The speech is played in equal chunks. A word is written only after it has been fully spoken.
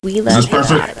We love Is this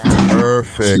perfect?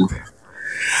 Perfect.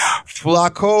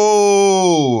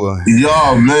 Flacco.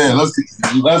 Yo, man, let's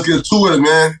get to it,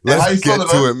 man. Let's get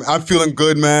to it. I'm feeling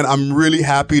good, man. I'm really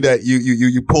happy that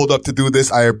you pulled up to do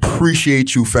this. I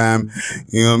appreciate you, fam.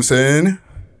 You know what I'm saying?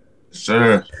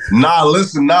 Sure.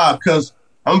 Because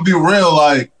I'm gonna be real.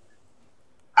 Like,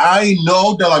 I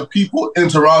know that like people in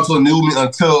Toronto knew me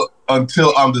until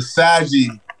the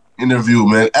Saji interview,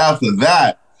 man. After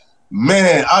that,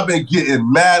 man, I've been getting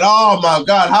mad. Oh my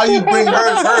God, how you bring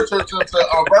her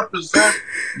to represent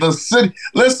the city?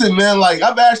 Listen, man, like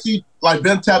I've actually like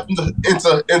been tapped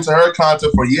into her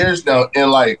content for years now, and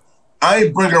like I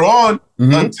ain't bring her on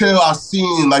until I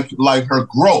seen like her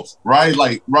growth, right?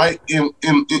 Like right in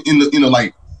the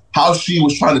like how she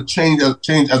was trying to change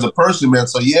as a person, man.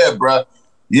 So yeah, bruh.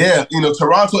 Yeah,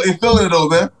 Toronto ain't feeling it though,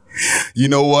 man. You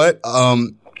know what?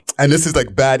 And this is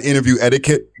like bad interview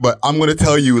etiquette, but I'm going to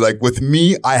tell you, like with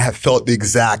me, I have felt the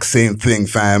exact same thing,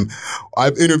 fam.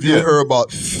 I've interviewed her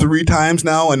about 3 times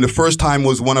now. And the first time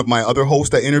was one of my other hosts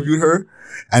that interviewed her.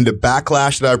 And the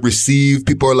backlash that I've received,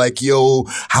 people are like, yo,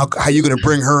 how you going to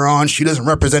bring her on? She doesn't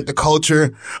represent the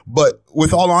culture. But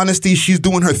with all honesty, she's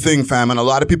doing her thing, fam. And a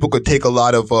lot of people could take a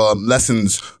lot of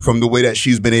lessons from the way that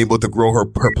she's been able to grow her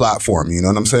platform. You know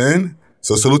what I'm saying?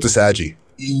 So salute to Saji.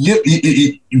 Yeah,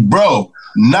 bro.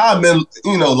 Nah, man,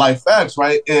 like facts,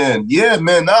 right? And yeah,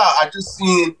 man, I just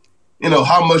seen,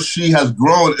 how much she has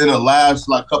grown in the last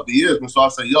like couple of years. And so I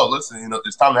said, yo, listen,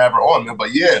 it's time to have her on, man.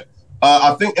 But yeah,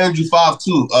 I think Andrew 5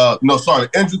 too.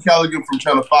 Andrew Callaghan from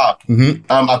Channel 5.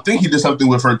 I think he did something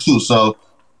with her too. So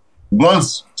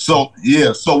once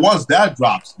that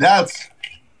drops, that's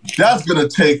gonna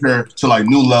take her to like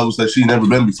new levels that she's never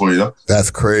been before, That's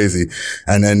crazy.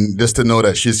 And then just to know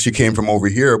that she came from over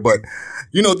here, but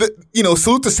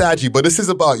salute to Saji, but this is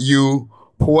about you,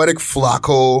 Poetic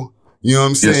Flacco. You know what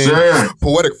I'm saying? Yes, sir.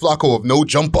 Poetic Flacco of No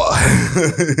Jumper.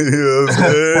 You know what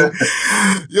I'm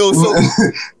saying? Yo, so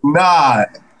nah.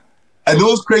 I know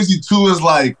what's crazy too is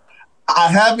like I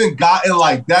haven't gotten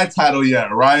like that title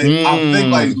yet, right? I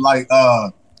think like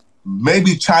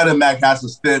maybe China Mac has to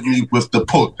stamp me with the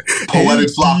Poetic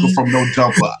Flacco from No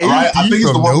Jumper, right? I think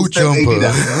it's the one who No Jumper.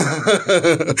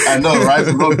 I know, right?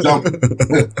 From No Jumper.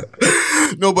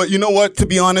 No, but you know what? To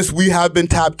be honest, we have been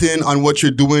tapped in on what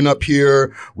you're doing up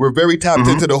here. We're very tapped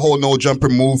into the whole No Jumper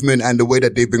movement and the way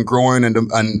that they've been growing and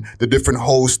the different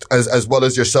hosts as well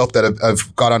as yourself that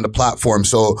have got on the platform.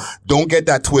 So don't get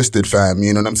that twisted, fam.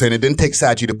 You know what I'm saying? It didn't take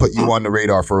Saji to put you on the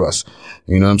radar for us.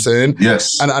 You know what I'm saying?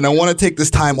 Yes. And I want to take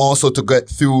this time also to get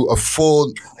through a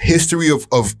full history of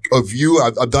you.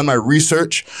 I've done my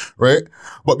research, right?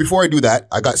 But before I do that,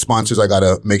 I got sponsors. I got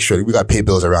to make sure we got pay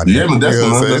bills around here. Yeah, man,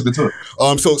 definitely.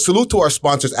 So salute to our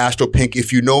sponsors, Astro Pink.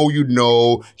 If you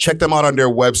know, check them out on their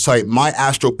website,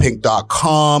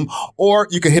 myastropink.com, or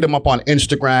you can hit them up on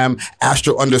Instagram,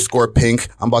 astro_pink.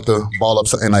 I'm about to ball up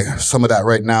something like some of that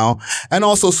right now. And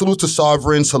also salute to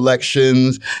Sovereign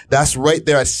Selections. That's right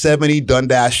there at 70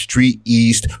 Dundas Street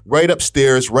East, right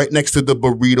upstairs, right next to the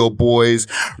Burrito Boys.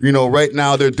 Right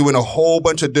now they're doing a whole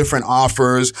bunch of different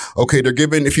offers. Okay, they're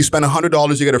giving, if you spend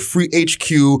 $100, you get a free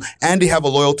HQ, and they have a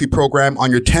loyalty program.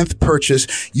 On your 10th purchase,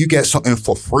 you get something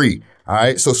for free. All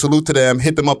right. So salute to them.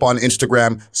 Hit them up on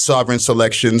Instagram, Sovereign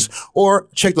Selections, or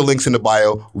check the links in the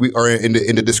bio. We are in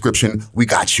the description. We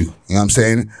got you. You know what I'm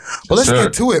saying? But let's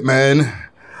get to it, man.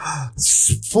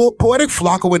 Poetic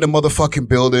Flacco in the motherfucking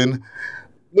building.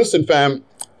 Listen, fam.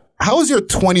 How's your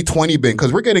 2020 been?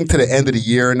 Because we're getting to the end of the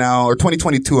year now, or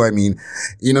 2022, I mean.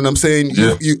 You know what I'm saying?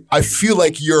 Yeah. I feel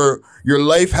like your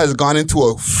life has gone into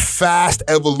a fast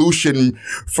evolution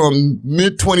from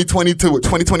mid-2020 to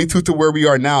 2022 to where we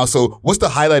are now. So what's the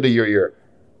highlight of your year?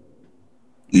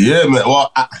 Yeah, man.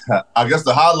 Well, I guess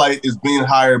the highlight is being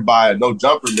hired by No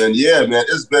Jumper, man. Yeah, man.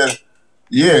 It's been,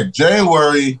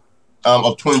 January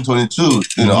of 2022.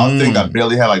 I think I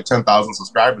barely had like 10,000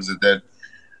 subscribers and then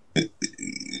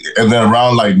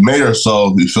around like May or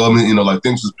so, you feel me? Like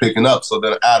things was picking up. So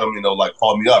then Adam,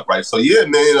 called me up, right? So yeah,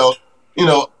 man,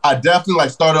 I definitely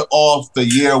like started off the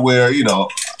year where,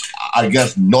 I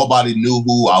guess nobody knew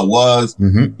who I was.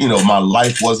 My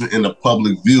life wasn't in the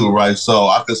public view, right? So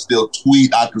I could still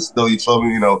tweet, I could still, you feel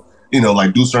me?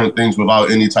 Like do certain things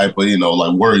without any type of,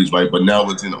 like worries, right? But now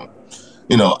it's,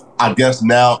 I guess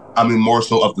now I'm in more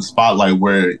so of the spotlight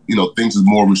where, things is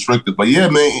more restricted. But yeah,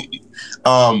 man,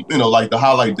 like the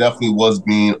highlight definitely was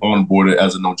being onboarded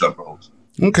as a No Jumper host.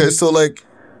 Okay, so like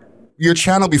your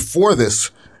channel before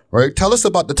this, right? Tell us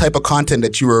about the type of content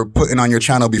that you were putting on your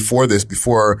channel before this,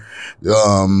 before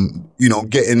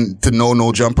getting to know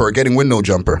No Jumper or getting with No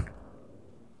Jumper.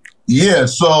 Yeah,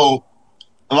 so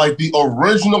like the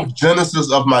original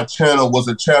genesis of my channel was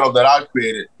a channel that I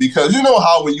created because you know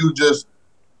how when you just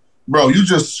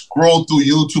scroll through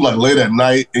YouTube like late at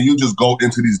night and you just go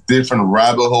into these different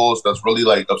rabbit holes that's really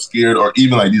like obscured or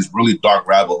even like these really dark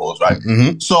rabbit holes, right?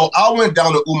 Mm-hmm. So I went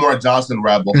down the Umar Johnson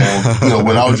rabbit hole,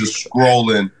 when I was just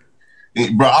scrolling.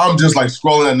 Bro, I'm just like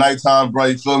scrolling at nighttime, bro,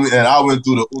 you feel me? And I went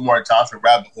through the Umar Johnson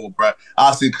rabbit hole, bro.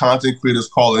 I see content creators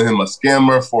calling him a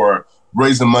scammer for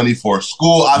raising money for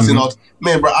school. I seen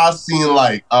I seen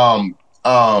like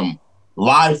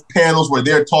live panels where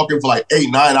they're talking for like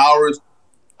 8-9 hours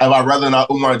about whether or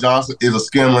not Umar Johnson is a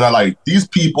scammer. And I like these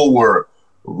people were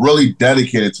really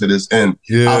dedicated to this. And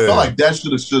I felt like that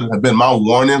should have been my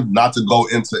warning not to go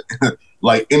into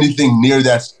like anything near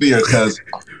that sphere. Because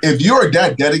if you're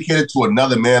that dedicated to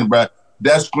another man, bro,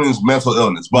 that screams mental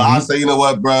illness. But I say, you know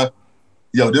what, bro?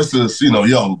 Yo, this is,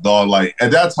 dog, like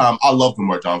at that time, I loved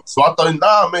Umar Johnson. So I thought,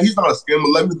 nah, man, he's not a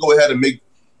scammer. Let me go ahead and make,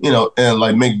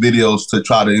 make videos to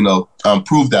try to,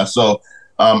 prove that. So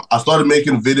I started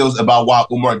making videos about why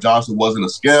Umar Johnson wasn't a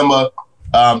scammer.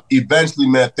 Eventually,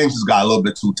 man, things just got a little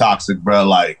bit too toxic, bro.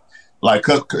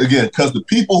 Because the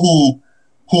people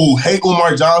who hate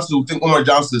Umar Johnson, who think Umar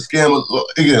Johnson is a scammer,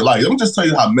 again, like, let me just tell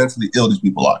you how mentally ill these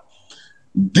people are.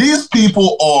 These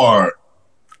people are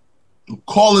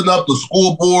calling up the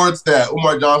school boards that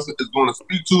Umar Johnson is going to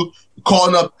speak to,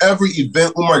 calling up every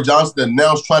event Umar Johnson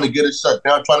announced, trying to get it shut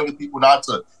down, trying to get people not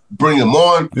to bring him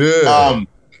on. Right.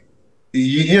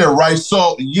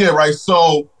 So,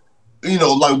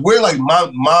 like where like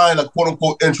my like quote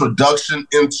unquote introduction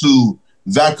into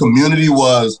that community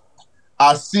was,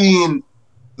 I seen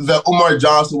that Umar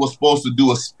Johnson was supposed to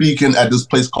do a speaking at this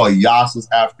place called Yas's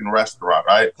African Restaurant,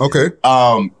 right? Okay.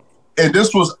 And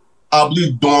this was, I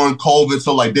believe, during COVID,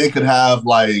 so like they could have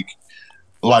like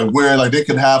where like they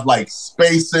could have like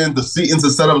spacing, the seating to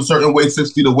set up a certain way,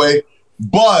 6 feet away.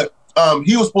 But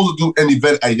he was supposed to do an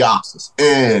event at Yas's,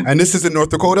 and this is in North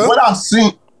Dakota. What I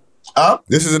seen,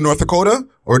 this is in North Dakota,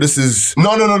 or this is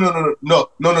no.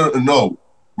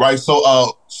 Right.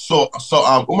 So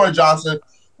Umar Johnson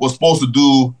was supposed to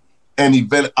do an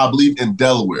event, I believe, in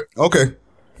Delaware. Okay.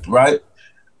 Right.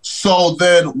 So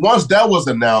then once that was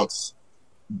announced,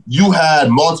 you had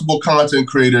multiple content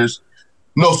creators.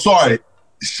 No, sorry,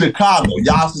 Chicago.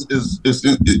 Yas is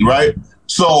right.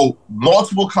 So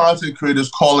multiple content creators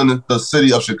calling the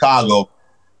city of Chicago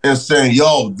and saying,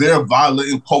 yo, they're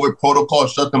violating COVID protocol,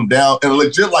 shut them down, and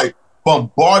legit like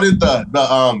bombarded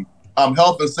the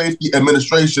Health and Safety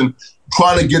Administration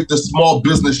trying to get the small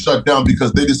business shut down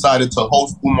because they decided to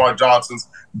host Umar Johnson's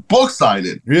book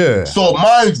signing. Yeah. So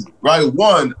mind you, right,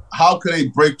 one, how could they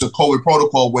break the COVID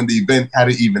protocol when the event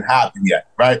hadn't even happened yet,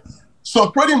 right? So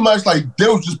pretty much like they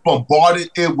were just bombarded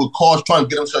it with calls trying to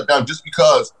get them shut down just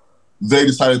because they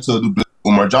decided to do business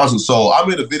with Umar Johnson. So I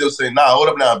made a video saying, nah, hold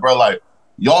up now, bro. Like,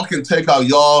 y'all can take out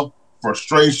y'all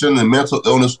frustration and mental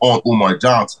illness on Umar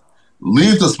Johnson.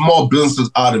 Leave the small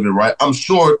businesses out of it, right? I'm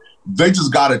sure they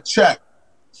just got a check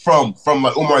from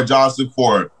like Umar Johnson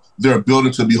for their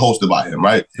building to be hosted by him,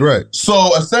 right? Right.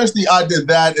 So essentially I did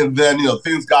that, and then,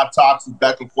 things got toxic,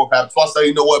 back and forth happened. So I say,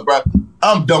 you know what, bro?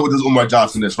 I'm done with this Umar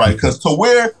Johnson, right? Because to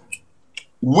where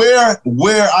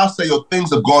I say,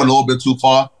 things have gone a little bit too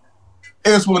far,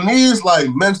 is when these like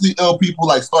mentally ill people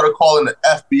like started calling the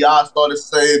FBI, started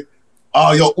saying,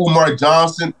 oh, yo, Umar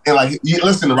Johnson, and like,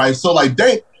 listen, right? So like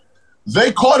they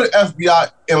called the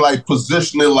FBI and like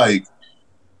positioning like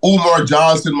Umar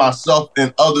Johnson, myself,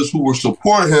 and others who were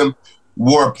supporting him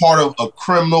were part of a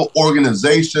criminal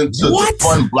organization to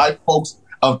fund black folks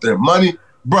of their money.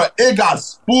 Bro, it got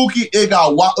spooky. It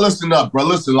got wild. Listen up, bro.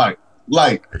 Listen, like.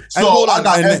 So I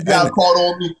got FBI called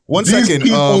on me. One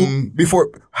second.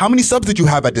 Before, how many subs did you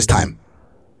have at this time?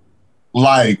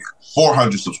 Like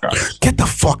 400 subscribers. Get the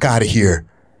fuck out of here.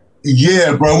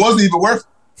 Yeah, bro. It wasn't even worth it.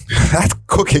 That's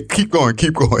okay. Keep going.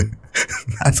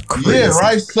 That's crazy. Yeah,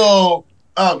 right. So,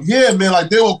 yeah, man. Like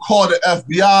they will call the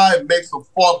FBI, make some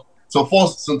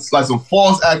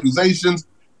false accusations.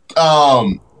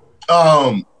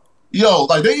 Yo,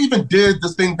 like they even did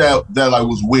this thing that like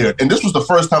was weird, and this was the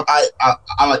first time I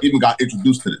like even got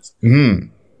introduced to this. Mm-hmm.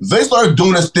 They started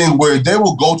doing this thing where they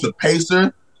will go to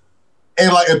Pacer,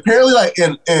 and like apparently like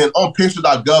in on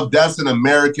Pacer.gov, that's an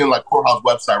American like courthouse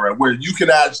website, right, where you can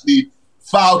actually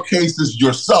file cases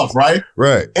yourself, right?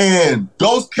 Right. And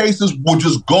those cases will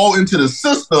just go into the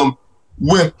system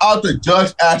without the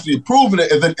judge actually approving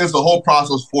it, and then it's the whole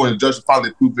process for the judge to finally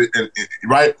approve it,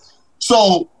 right?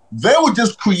 So they would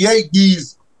just create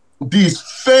these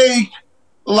fake,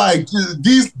 like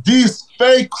these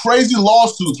fake crazy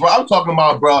lawsuits, right? I'm talking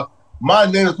about, bro, my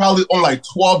name is probably on like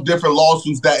 12 different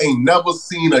lawsuits that ain't never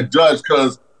seen a judge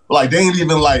because like they ain't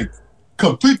even like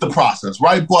complete the process,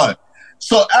 right? But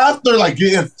so after like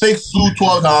getting fake sued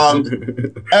 12 times,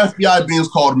 FBI beings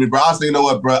called me, bro. I said, you know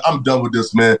what, bro? I'm done with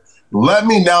this, man. Let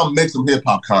me now make some hip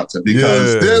hop content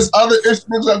because there's other issues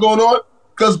that are going on.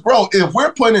 Because, bro, if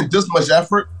we're putting in this much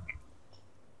effort,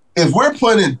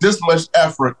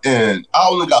 and I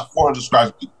only got 400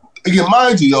 subscribers, again,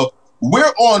 mind you, yo,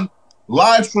 we're on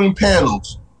live stream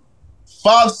panels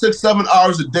 5, 6, 7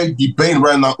 hours a day debating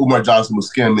right now Umar Johnson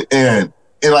was scamming. And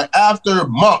like after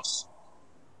months,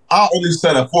 I only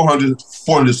set at 400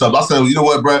 subs. I said, you know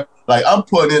what, bro? Like I'm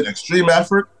putting in extreme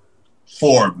effort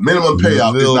for minimum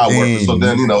payout. It's not worth it. So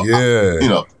then,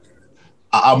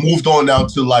 I moved on down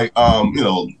to like like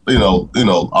to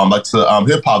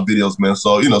hip hop videos, man.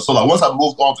 So so like once I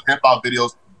moved on to hip hop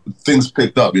videos, things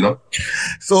picked up,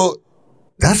 So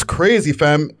that's crazy,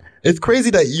 fam. It's crazy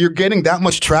that you're getting that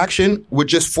much traction with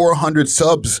just 400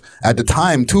 subs at the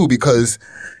time too, because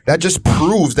that just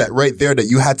proves that right there that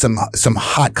you had some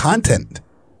hot content.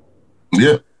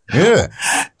 Yeah. Yeah.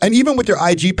 And even with your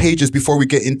IG pages, before we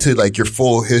get into like your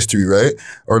full history, right?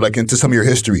 Or like into some of your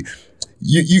history,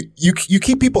 you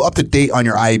keep people up to date on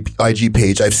your IG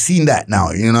page. I've seen that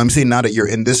now. You know what I'm saying? Now that you're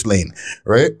in this lane,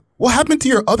 right? What happened to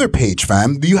your other page,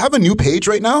 fam? Do you have a new page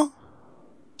right now?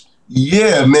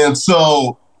 Yeah, man.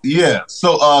 So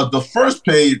the first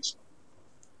page,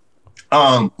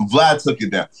 Vlad took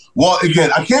it down. Well, again,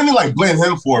 I can't even like blame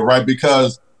him for it, right?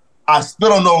 Because I still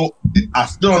don't know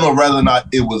whether or not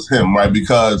it was him, right?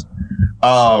 Because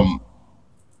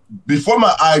before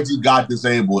my IG got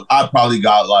disabled, I probably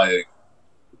got like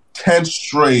 10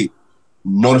 straight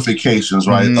notifications,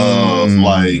 right? Of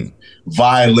like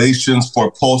violations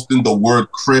for posting the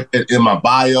word Crip in my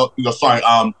bio.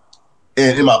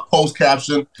 In my post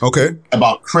caption. Okay.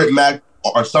 About Crip Mac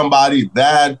or somebody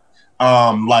that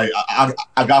like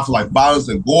I got for like violence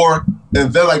and gore.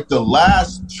 And then like the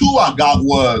last two I got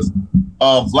was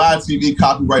Vlad TV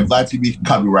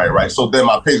copyright, right? So then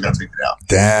my page got taken down.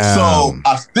 Damn.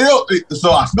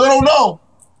 So I still don't know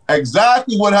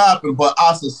exactly what happened, but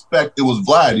I suspect it was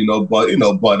Vlad,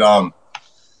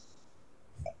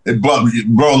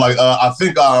 bro, like I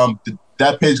think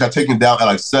that page got taken down at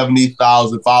like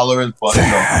 70,000 followers, but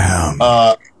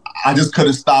I just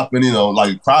couldn't stop and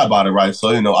like cry about it, right? So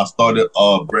I started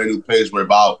a brand new page. We're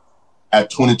about at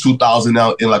 22,000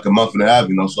 now in like a month and a half,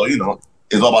 so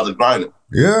it's all about the grinding.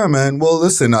 Yeah, man. Well,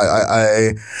 listen,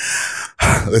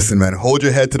 listen, man, hold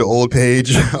your head to the old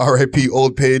page, RIP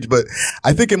old page, but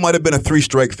I think it might have been a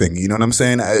 3-strike thing. You know what I'm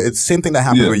saying? It's the same thing that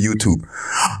happened with YouTube.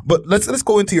 But let's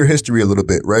go into your history a little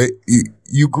bit, right?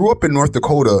 You grew up in North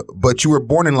Dakota, but you were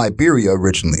born in Liberia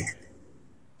originally.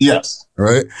 Yes.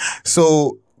 Right?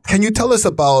 So can you tell us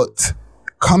about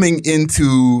coming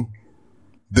into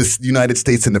this United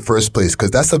States in the first place?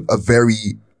 Because that's a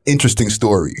very interesting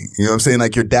story. You know what I'm saying?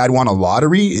 Like your dad won a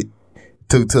lottery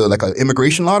to like an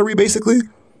immigration lottery, basically?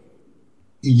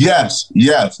 Yes.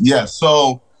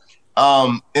 So,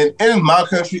 in my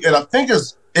country, and I think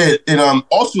it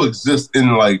also exists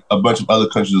in like a bunch of other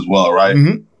countries as well, right?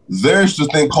 Mm-hmm. There's this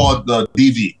thing called the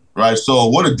DV, right? So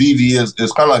what a DV is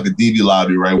kind of like a DV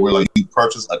lottery, right? Where like you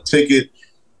purchase a ticket,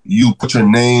 you put your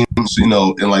names, in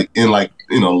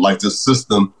the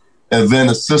system, and then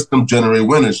the system generate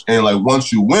winners. And like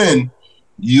once you win,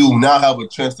 you now have a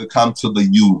chance to come to the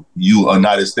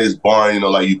United States, barring,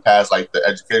 like you pass like the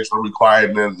educational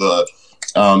requirement, the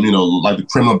like the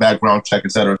criminal background check,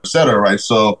 et cetera, right?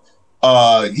 So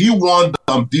he won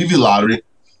the DV lottery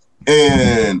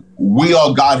and we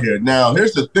all got here. Now,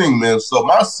 here's the thing, man. So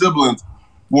my siblings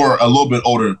were a little bit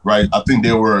older, right? I think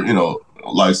they were,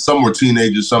 like some were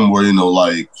teenagers, some were,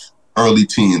 like early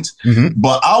teens. Mm-hmm.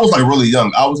 But I was like really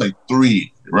young. I was like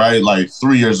 3, right? Like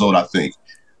 3 years old, I think.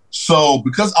 So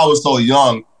because I was so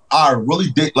young, I really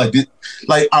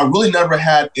I really never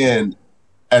had an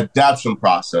adaptation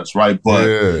process, right? But,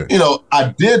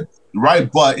 I did,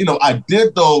 right? But, I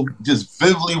did though just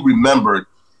vividly remembered,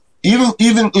 even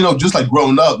just like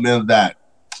growing up, man, that,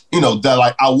 that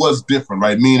like I was different,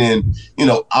 right? Meaning,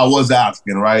 I was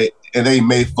African, right? And they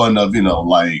made fun of,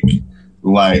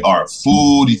 like our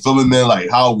food, you feel me, man? Like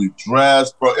how we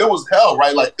dressed, bro. It was hell,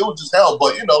 right? Like it was just hell.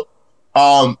 But,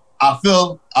 I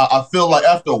feel like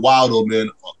after a while though, man,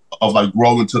 of like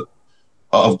going to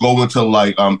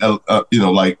like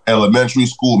like elementary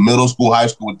school, middle school, high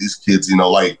school with these kids,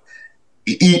 like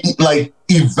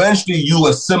eventually you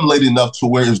assimilate enough to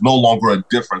where it's no longer a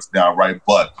difference now, right?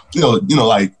 But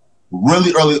like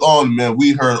really early on, man,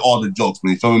 we heard all the jokes,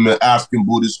 man. You feel me, man? African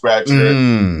Booty Scratcher,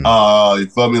 you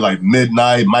feel me? Like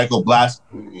Midnight, Michael Blast.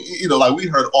 You know, like we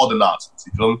heard all the nonsense.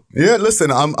 You feel me? Yeah,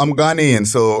 listen, I'm Ghanaian,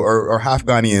 so or half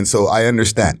Ghanaian, so I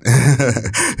understand.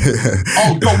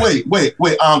 Oh, no, wait.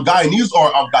 Guyanese or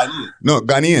Ghanaian? No,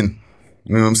 Ghanaian.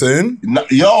 You know what I'm saying?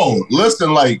 Yo,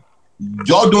 listen, like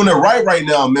y'all doing it right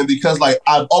now, man. Because like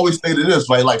I've always stated this,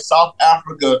 right? Like South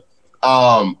Africa,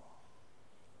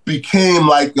 became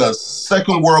like a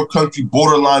second world country,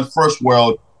 borderline first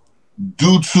world,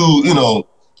 due to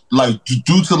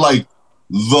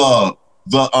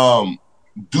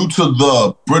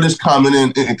the British coming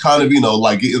in and kind of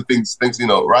like getting things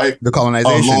right, the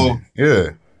colonization,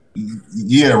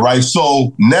 yeah, right.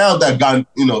 So now that Ghana,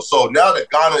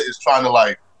 Ghana is trying to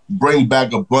like bring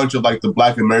back a bunch of like the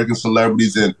Black American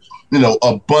celebrities and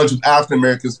a bunch of African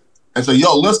Americans, and say,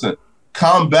 yo, listen,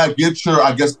 come back, get your,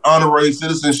 I guess, honorary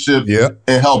citizenship,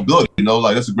 and help build it.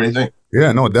 Like that's a great thing.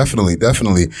 Yeah, no, definitely.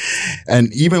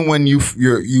 And even when you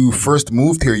first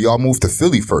moved here, y'all moved to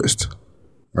Philly first,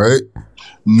 right?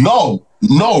 No,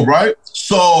 right?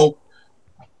 So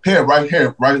right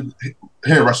here.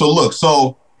 So look,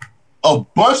 so a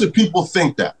bunch of people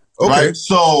think that, right?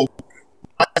 So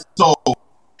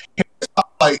here's how,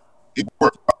 like it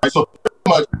works, right? So pretty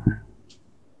much,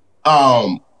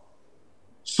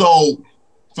 so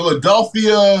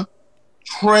Philadelphia,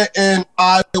 Trenton,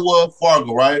 Iowa,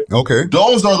 Fargo, right? Okay.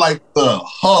 Those are like the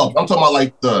hubs. I'm talking about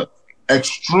like the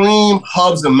extreme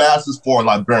hubs and masses for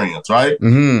librarians, right?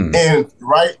 Mm-hmm. And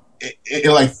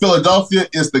and like Philadelphia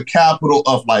is the capital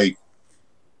of like,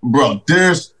 bro,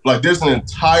 there's an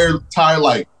entire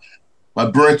like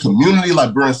librarian community,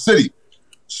 librarian city.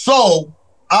 So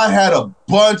I had a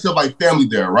bunch of like family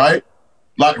there, right?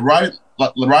 So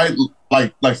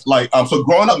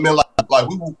growing up, man, like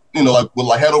we would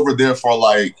head over there for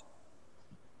like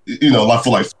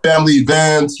family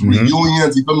events,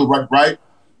 reunions, you feel me?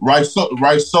 Right. So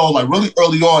like really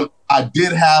early on, I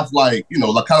did have like kind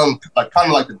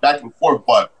of like the back and forth,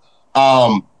 but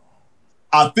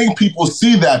I think people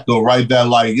see that though, right? That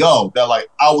like, that like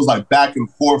I was like back and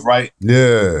forth, right?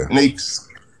 Yeah. And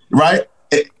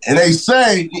they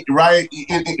say, right,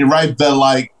 that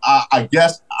like I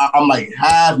guess I'm like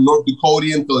half North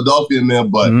Dakotan, Philadelphia, man,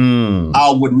 but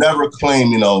I would never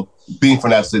claim, being from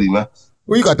that city, man.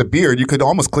 Well, you got the beard. You could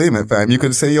almost claim it, fam. You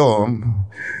could say, yo,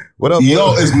 what up?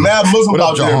 Yo, it's mad Muslims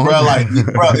out there, bro. Like,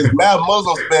 bro, it's mad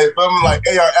Muslims, man. Feel me? Like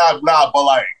ARF, but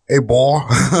like, hey, boy,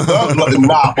 but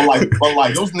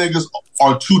like those niggas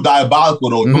are too diabolical,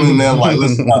 though. You feel me, man? Like,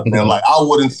 listen up, man. Like, I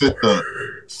wouldn't fit the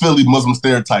Philly Muslim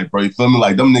stereotype, bro. You feel me?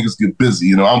 Like, them niggas get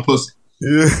busy. I'm pussy.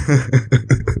 Yeah.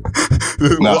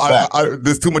 Well,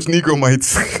 there's too much Negro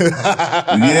mites.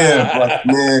 Yeah, but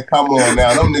man, come on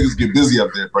now. Them niggas get busy up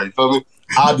there, bro. You feel me?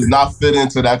 I do not fit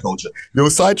into that culture. No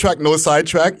sidetrack.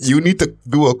 You need to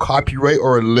do a copyright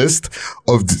or a list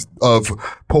of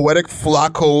poetic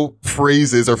Flacco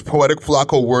phrases or poetic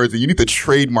Flacco words, and you need to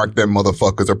trademark them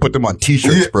motherfuckers or put them on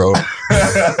t-shirts, bro.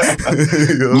 Facts,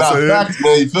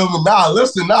 man. You feel me?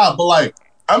 But like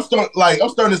I'm starting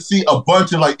to see a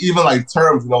bunch of like even like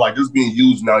terms, like just being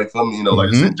used now. You feel me?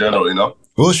 Like just in general,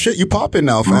 Well, shit, you popping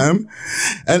now, fam.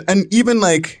 And even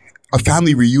like a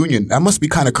family reunion, that must be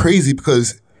kind of crazy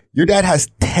because your dad has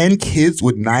 10 kids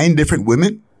with 9 different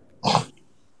women.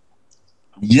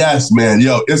 Yes, man.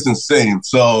 Yo, it's insane.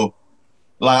 So,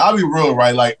 like, I'll be real,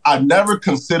 right? Like, I never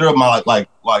considered my like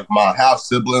my half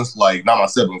siblings, like not my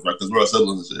siblings, right? Because we're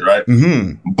siblings and shit, right?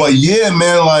 Mm-hmm. But yeah,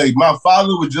 man, like my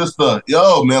father was just like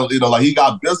he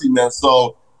got busy, man.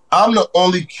 So I'm the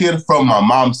only kid from my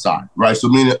mom's side, right? So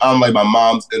meaning I'm like my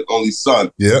mom's and only son.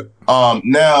 Yeah.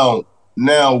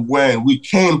 Now, when we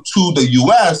came to the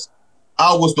U.S.,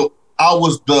 I was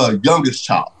the youngest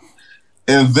child,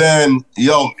 and then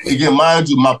again, mind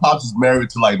you, my pops is married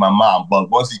to like my mom, but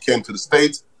once he came to the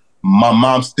States, my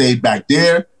mom stayed back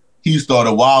there. He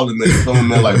started wilding,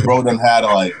 man. Like bro, done had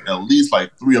like at least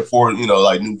like 3 or 4,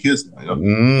 like new kids. But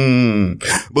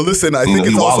listen, I think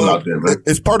it's also out there,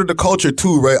 it's part of the culture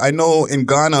too, right? I know in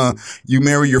Ghana, you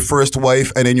marry your first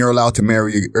wife, and then you're allowed to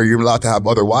you're allowed to have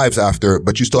other wives after,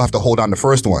 but you still have to hold on the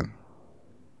first one.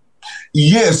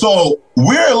 Yeah, so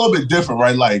we're a little bit different,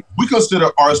 right? Like we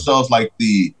consider ourselves like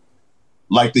the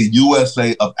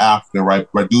USA of Africa, right?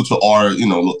 Due to our,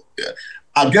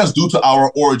 I guess due to our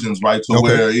origins, right? So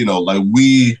where, like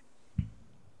we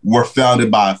were founded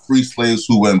by free slaves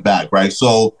who went back, right?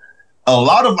 So a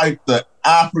lot of like the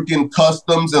African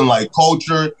customs and like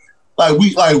culture, like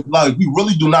we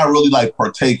really do not really like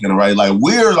partake in, right? Like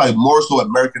we're like more so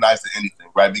Americanized than anything,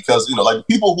 right? Because, like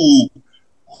people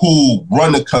who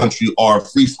run the country are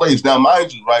free slaves. Now,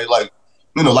 mind you, right, like,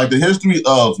 you know, like the history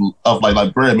of like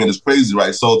Liberia, man, is crazy,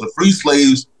 right? So the free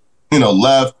slaves, you know,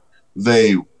 left.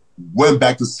 They went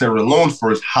back to Sierra Leone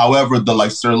first. However, the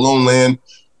like Sierra Leone land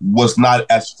was not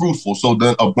as fruitful. So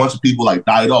then a bunch of people like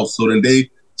died off. So then they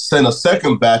sent a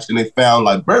second batch and they found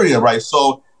Liberia, right?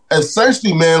 So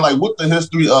essentially, man, like what the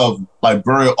history of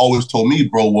Liberia always told me,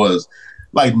 bro, was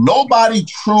like nobody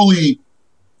is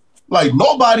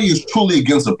truly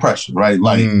against oppression, right?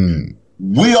 Like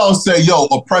we all say, yo,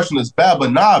 oppression is bad,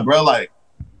 but nah, bro, like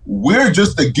we're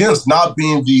just against not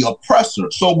being the oppressor.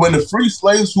 So when the free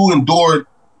slaves who endured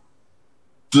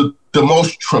the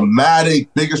most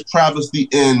traumatic, biggest travesty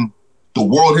in the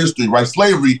world history, right,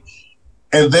 slavery,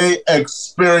 and they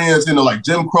experienced, you know, like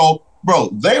Jim Crow, bro,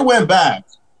 they went back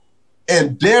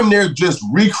and damn near just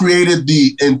recreated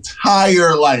the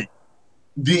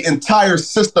entire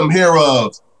system here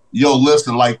of, yo,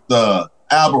 listen, like the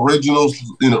Aboriginals,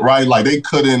 you know, right? Like they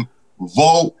couldn't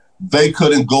vote, they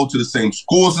couldn't go to the same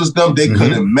schools as them, they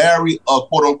couldn't marry a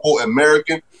quote unquote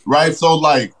American, right? So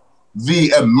like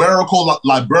the American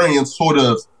Liberians sort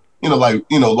of, like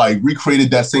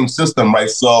recreated that same system, right?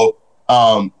 So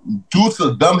due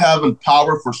to them having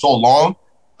power for so long,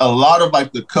 a lot of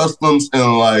like the customs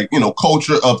and like, you know,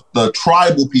 culture of the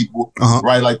tribal people,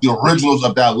 right? Like the originals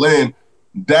of that land,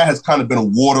 that has kind of been a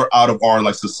water out of our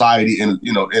like society and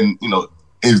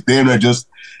is there just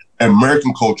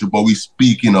American culture, but we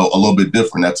speak, you know, a little bit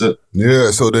different. That's it.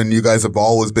 Yeah. So then you guys have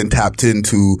always been tapped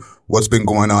into what's been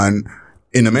going on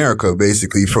in America,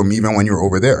 basically, from even when you were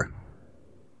over there.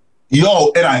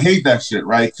 Yo, and I hate that shit,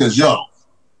 right? Because, yo,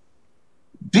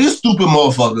 these stupid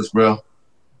motherfuckers, bro.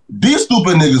 These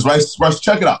stupid niggas, right?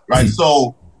 Check it out, right?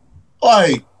 So,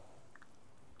 like,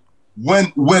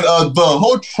 when the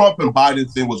whole Trump and Biden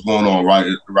thing was going on, right?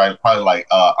 Probably like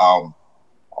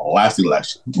last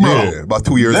election. Bro, yeah, about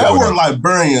 2 years ago. There were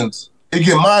Liberians.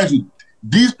 Again, mind you,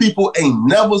 these people ain't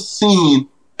never seen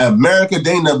America.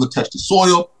 They never touched the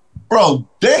soil. Bro,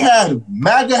 they had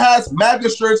MAGA hats, MAGA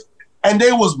shirts, and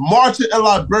they was marching in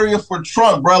Liberia for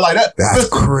Trump, bro. Like that. That's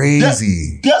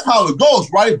crazy. That's how it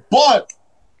goes, right? But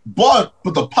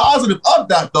the positive of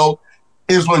that though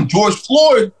is when George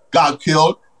Floyd got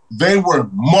killed, they were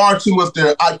marching with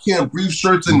their "I Can't Breathe"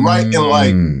 shirts and like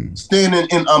standing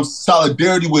in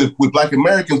solidarity with Black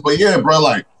Americans. But yeah, bro,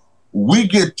 like we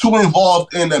get too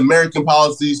involved in American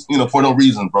policies, you know, for no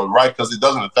reason, bro, right? Because it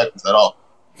doesn't affect us at all.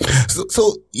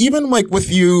 So even like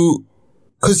with you,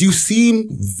 because you seem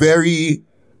very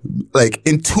like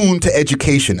in tune to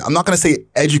education. I'm not going to say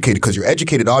educated because you're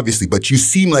educated, obviously, but you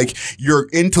seem like you're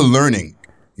into learning.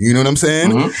 You know what I'm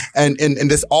saying? And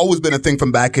there's always been a thing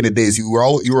from back in the days. You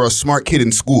were a smart kid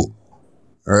in school,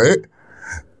 all right?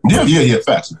 Yeah,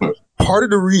 facts. Part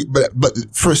of the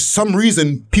but for some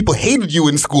reason, people hated you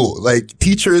in school, like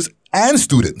teachers and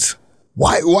students.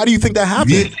 Why do you think that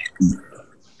happened? Yeah.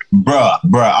 Bruh,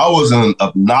 I was an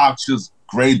obnoxious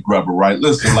grade grubber, right?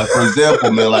 Listen, like, for example,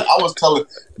 man, like I was telling,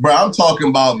 I'm talking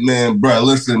about, man,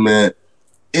 listen, man,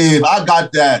 if I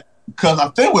got that, because I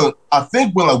think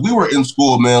when like we were in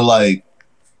school, man, like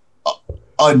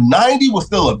a 90 was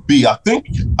still a B. I think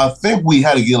we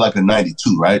had to get like a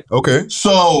 92, right? Okay.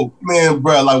 So, man,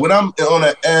 like when I'm on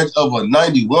the edge of a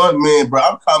 91, man,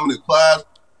 I'm coming to class,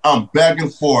 I'm begging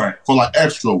for like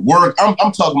extra work. I'm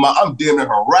talking about I'm damn near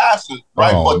harassing,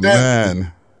 right? Oh, but then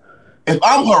man. If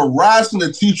I'm harassing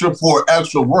the teacher for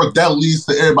extra work, that leads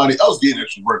to everybody else getting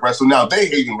extra work, right? So now they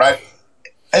hating, right?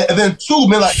 And then two,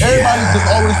 man, like everybody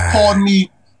just always called me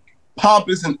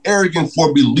pompous and arrogant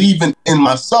for believing in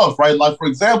myself, right? Like, for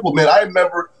example, man, I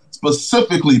remember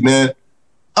specifically, man,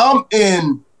 I'm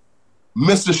in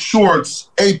Mr. Short's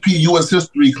AP US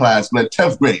History class, man,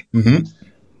 10th grade,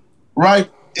 right?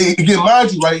 Again,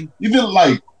 mind you, right? Even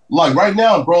like right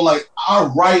now, bro, like I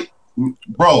write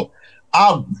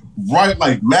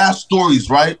like math stories,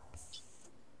 right?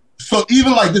 So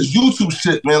even like this YouTube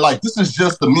shit, man, like this is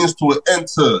just the means to an end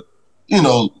to, you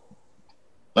know,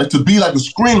 like to be like a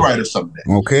screenwriter someday.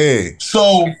 Okay.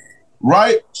 So,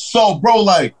 right? So, bro,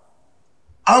 like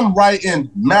I'm writing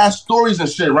math stories and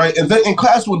shit, right? And then in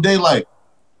class one day, like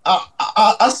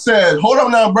I said, hold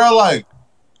up now, bro, like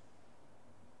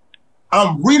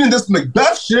I'm reading this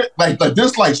Macbeth shit, like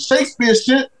this like Shakespeare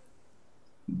shit.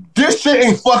 This shit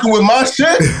ain't fucking with my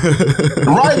shit.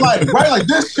 right? Like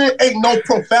this shit ain't no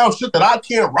profound shit that I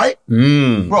can't write.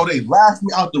 Bro, they laughed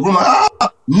me out the room like,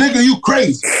 nigga, you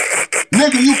crazy.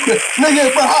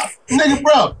 Nigga,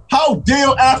 bro, how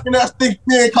dare African ass think,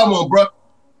 man, come on, bro.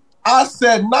 I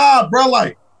said, nah, bro,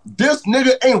 like, this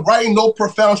nigga ain't writing no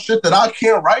profound shit that I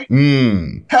can't write.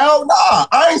 Hell nah,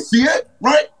 I ain't see it,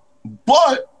 right?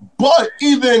 but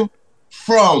even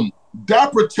from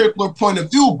that particular point of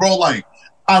view, bro, like,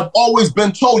 I've always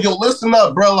been told, yo, listen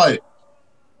up, bro, like,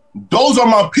 those are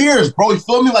my peers, bro. You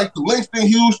feel me? Like the Langston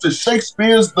Hughes, the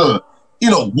Shakespeare's, the,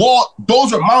 Walt,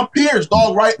 those are my peers,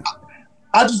 dog, right?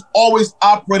 I just always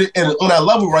operated on that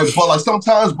level, right? But like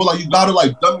sometimes, but like you gotta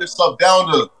like dumb yourself down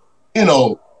to,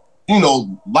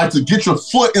 like to get your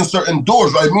foot in certain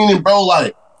doors, right? Meaning, bro,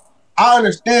 like, I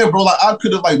understand, bro. Like, I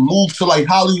could have like moved to like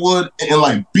Hollywood and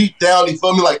like beat down, you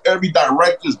feel me, like every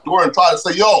director's door and try to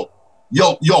say, yo,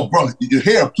 bro, your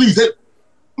hair, please hit.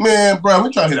 Man, bro,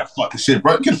 we trying to hear that fucking shit,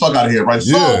 bro. Get the fuck out of here, right?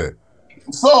 Yeah.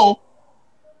 So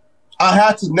I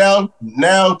had to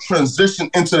now transition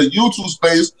into the YouTube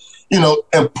space,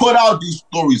 and put out these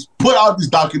stories, put out these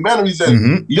documentaries,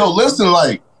 and yo, listen,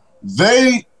 like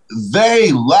they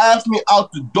laughed me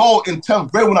out the door in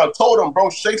 10th grade when I told them, bro,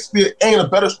 Shakespeare ain't a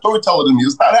better storyteller than me.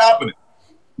 It's not happening.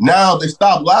 Now they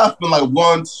stopped laughing like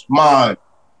once my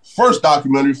first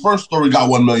story got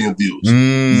 1 million views.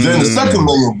 Then the second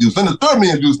million views, then the third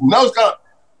million views. Now it's kind of,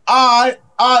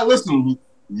 I listen,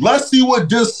 let's see what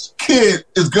this kid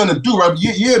is gonna do, right?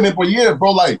 Yeah,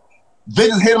 bro, like, they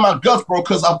just hated my guts, bro,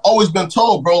 because I've always been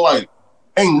told, bro, like,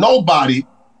 ain't nobody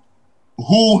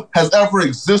who has ever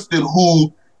existed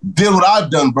who did what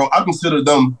I've done, bro. I consider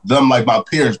them like my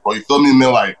peers, bro. You feel me,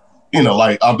 man?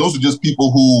 Like, those are just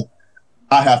people who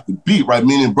I have to beat, right?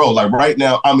 Meaning, bro, like right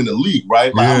now I'm in the league,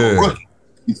 right? Like I'm a rookie,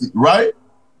 right?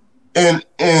 And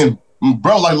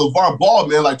bro, like LeVar Ball,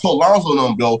 man, like told Lonzo and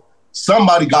them, bro,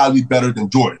 somebody gotta be better than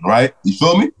Jordan, right? You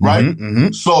feel me? Right?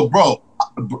 So, bro,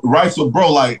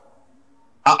 like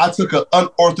I took an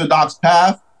unorthodox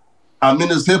path. I'm in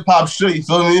this hip hop shit, you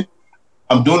feel me?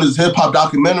 I'm doing this hip hop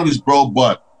documentaries, bro,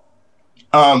 but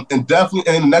and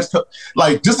definitely in the next,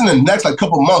 like just in the next like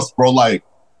couple months, bro, like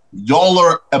y'all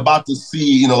are about to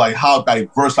see, like how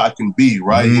diverse I can be,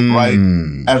 right? Right?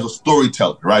 As a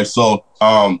storyteller, right? So,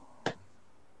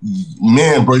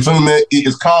 man, bro, you feel me, man?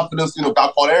 It's confidence,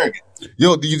 got called arrogant.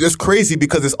 Yo, that's crazy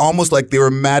because it's almost like they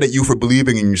were mad at you for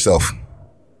believing in yourself.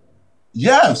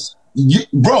 Yes,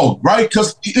 bro, right?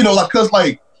 Because,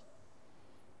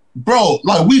 bro,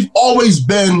 like we've always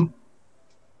been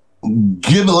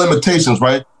given limitations,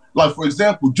 right? Like, for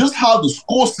example, just how the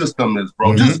school system is,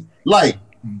 bro.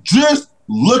 Just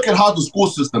look at how the school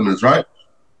system is, right?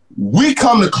 We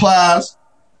come to class,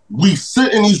 we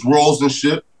sit in these roles and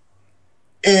shit,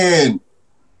 and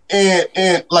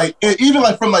even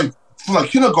like from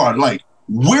kindergarten, like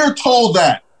we're told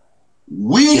that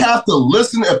we have to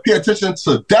listen and pay attention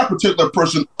to that particular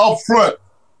person up front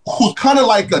who's kind of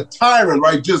like a tyrant,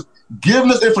 right? Just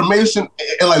giving us information,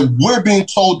 and like we're being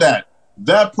told that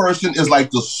person is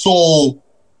like the sole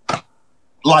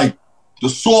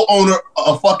owner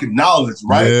of fucking knowledge,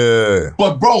 right? Yeah.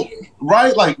 But bro,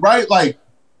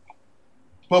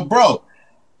 but bro,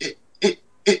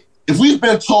 if we've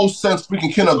been told since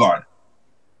freaking kindergarten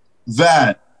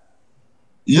that,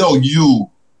 yo, you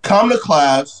come to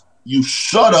class, you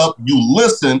shut up, you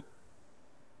listen,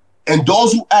 and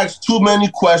those who ask too many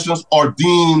questions are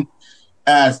deemed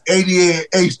as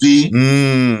ADHD,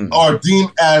 are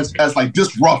deemed as like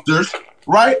disruptors,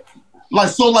 right? Like,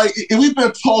 so like, if we've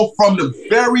been told from the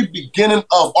very beginning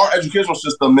of our educational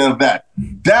system, man,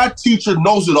 that teacher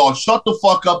knows it all, shut the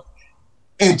fuck up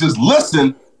and just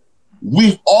listen,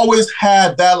 we've always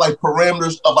had that like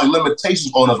parameters of like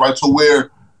limitations on us, right? To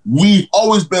where we've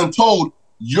always been told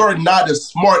you're not as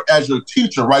smart as your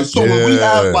teacher, right? So when we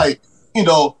have like,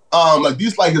 like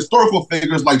these like historical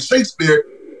figures like Shakespeare,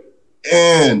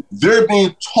 and they're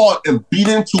being taught and beat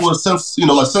into a sense,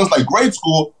 since like grade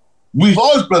school, we've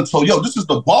always been told, yo, this is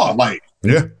the bar, like,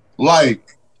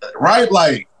 like, right,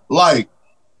 like,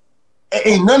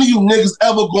 ain't none of you niggas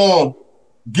ever gonna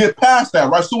get past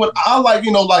that, right? So when I like,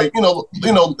 like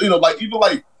even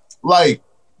like,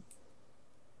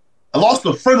 I lost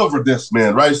a friend over this,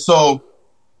 man, right? So,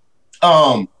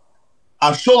 I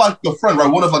show like the friend,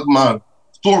 right, one of like my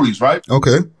stories, right?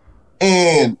 Okay.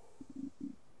 And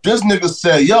this nigga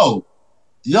said, yo,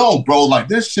 bro, like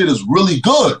this shit is really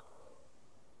good.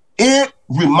 It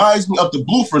reminds me of the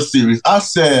Bluefer series. I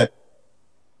said,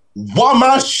 why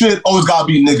my shit always gotta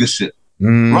be nigga shit,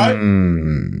 right?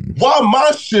 Why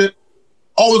my shit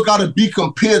always gotta be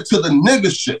compared to the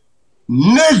nigga shit?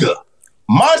 Nigga,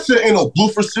 my shit ain't no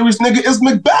Bluefer series, nigga, it's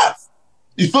Macbeth.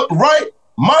 You feel, right?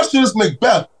 My shit is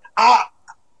Macbeth.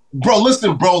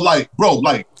 Listen, bro,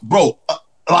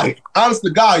 honest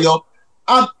to God, yo,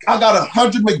 I got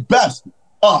 100 Macbeths,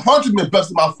 100 Macbeths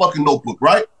in my fucking notebook,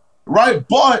 right? Right?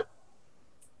 But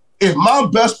if my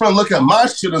best friend look at my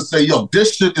shit and say, yo,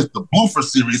 this shit is the Bluefer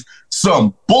series,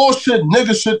 some bullshit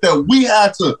nigga shit that we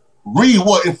had to read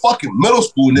what in fucking middle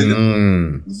school,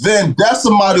 nigga, then that's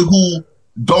somebody who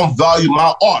don't value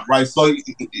my art, right? So,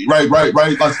 right.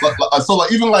 So,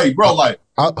 like, even like, bro, like,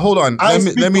 hold on,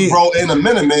 let me, bro, in a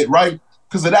minute, right?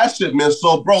 Because of that shit, man.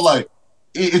 So, bro, like,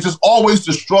 it's just always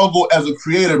the struggle as a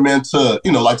creator, man, to,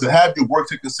 you know, like, to have your work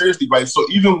taken seriously, right? So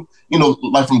even, you know,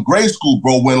 like from grade school,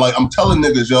 bro, when like I'm telling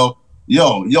niggas, yo,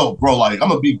 bro, like I'm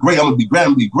gonna be great,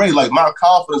 like my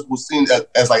confidence was seen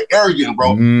as like arrogant,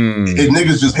 bro. And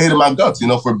niggas just hated my guts, you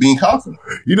know, for being confident.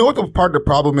 You know what the part of the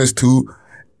problem is too?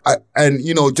 And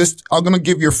you know, just I'm gonna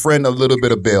give your friend a little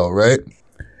bit of bail, right?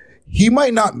 He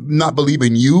might not believe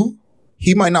in you.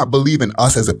 He might not believe in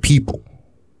us as a people.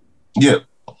 Yeah.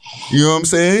 You know what I'm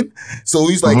saying? So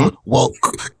he's like, well,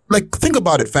 like, think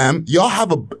about it, fam. Y'all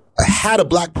had a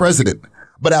black president.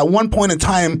 But at one point in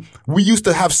time, we used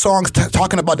to have songs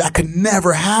talking about that could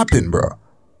never happen, bro.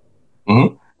 You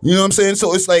know what I'm saying?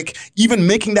 So it's like, even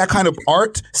making that kind of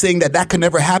art, saying that could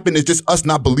never happen is just us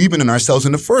not believing in ourselves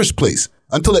in the first place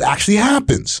until it actually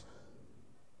happens.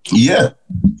 Yeah.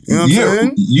 You know what I'm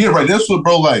saying? Yeah, right. That's what,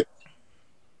 bro, like,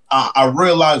 I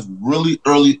realized really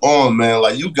early on, man,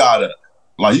 like, you gotta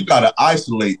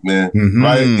isolate, man,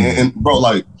 right? And bro,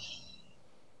 like,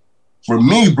 for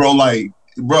me, bro, like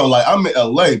I'm in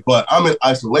LA, but I'm in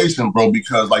isolation, bro,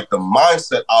 because like the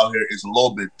mindset out here is a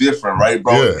little bit different, right,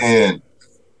 bro? Yeah. And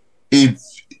if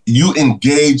you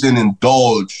engage and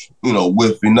indulge, you know,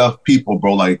 with enough people,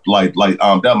 bro, like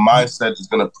that mindset is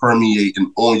gonna permeate and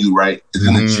own you, right? It's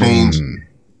gonna change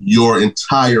your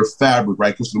entire fabric,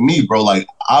 right? Because for me, bro, like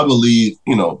I believe,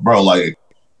 you know, bro, like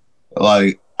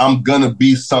I'm gonna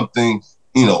be something,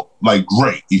 you know, like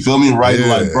great. You feel me? Right? Yeah.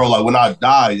 Like, bro, like when I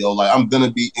die, yo, like I'm gonna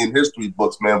be in history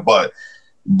books, man. But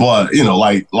you know,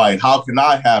 like how can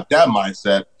I have that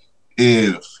mindset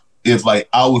if like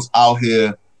I was out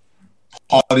here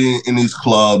partying in these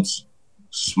clubs,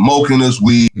 smoking this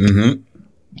weed,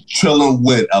 chilling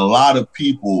with a lot of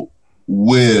people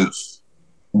with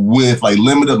like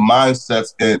limited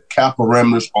mindsets and cap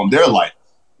parameters on their life.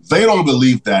 They don't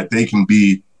believe that they can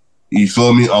be, you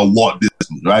feel me, on Walt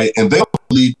Disney, right? And they don't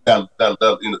believe that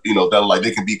you know that like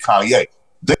they can be Kanye.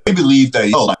 They believe that,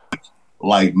 yo,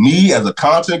 like me as a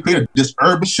content creator, this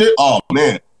urban shit, oh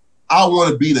man, I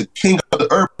want to be the king of the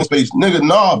urban space, nigga.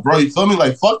 Nah, bro, you feel me?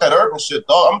 Like fuck that urban shit,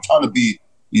 dog. I'm trying to be,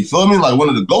 you feel me, like one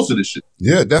of the ghosts of this shit.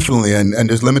 Yeah, definitely. And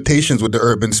there's limitations with the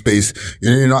urban space.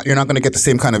 You're not going to get the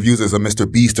same kind of views as a Mr.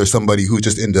 Beast or somebody who's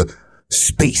just in the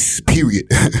space, period.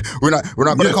 we're not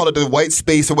going to call it the white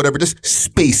space or whatever, just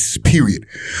space, period.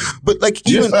 But like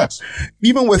even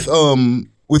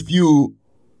with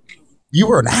you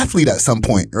were an athlete at some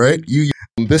point, right?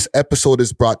 This episode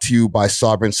is brought to you by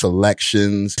Sovereign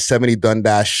Selections, 70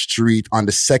 Dundas Street on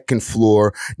the second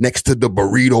floor next to the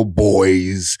Burrito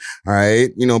Boys. All right.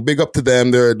 You know, big up to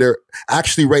them. They're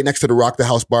actually right next to the Rock the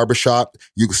House Barbershop.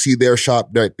 You can see their shop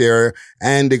right there.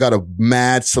 And they got a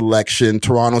mad selection.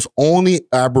 Toronto's only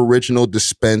Aboriginal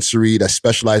dispensary that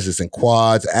specializes in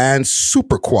quads and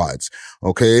super quads.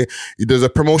 Okay. There's a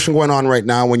promotion going on right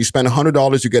now. When you spend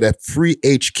 $100, you get a free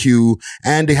HQ,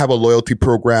 and they have a loyalty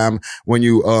program. When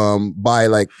you buy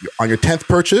like on your 10th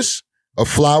purchase of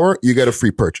flour, you get a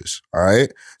free purchase. All right.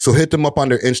 So hit them up on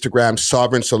their Instagram,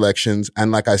 Sovereign Selections.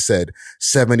 And like I said,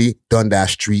 70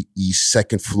 Dundas Street East,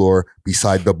 second floor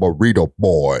beside the Burrito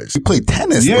Boys. You play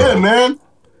tennis, yeah, bro. Man.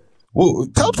 Well,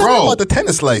 tell me about the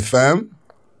tennis life, fam.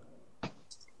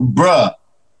 Bruh,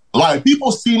 like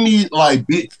people see me like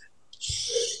big.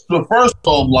 So first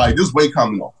off, like this weight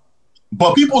coming off.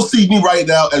 But people see me right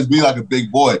now as being like a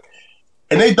big boy.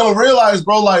 And they don't realize,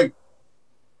 bro, like,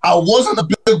 I wasn't a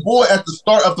big boy at the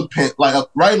start of the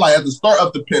at the start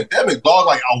of the pandemic, dog.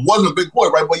 Like, I wasn't a big boy,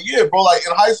 right? But yeah, bro, like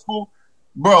in high school,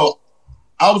 bro,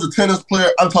 I was a tennis player.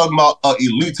 I'm talking about an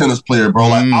elite tennis player, bro.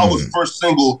 Like, I was first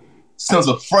single since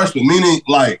a freshman, meaning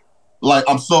like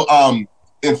I'm so,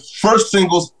 in first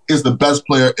singles is the best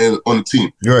player on the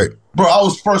team. You're right. Bro, I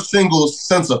was first singles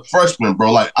since a freshman,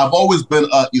 bro. Like, I've always been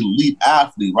an elite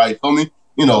athlete, right? Feel me?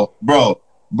 You know, bro,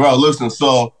 listen.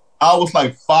 So I was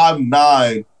like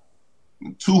 5'9",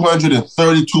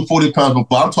 230, 240 pounds,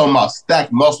 but I'm talking about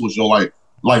stacked muscles, yo, like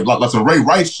some Ray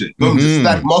Rice shit. Just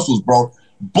stacked muscles, bro.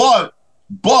 But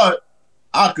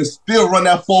I could still run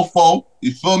that 4-4.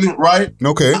 You feel me, right?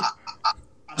 Okay.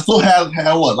 I still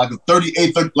had what, like a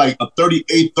 38, 30, like a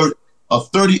 38, 30, a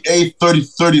 38, 30,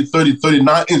 30, 30,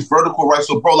 39 inch vertical, right?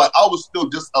 So, bro, like I was still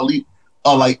just elite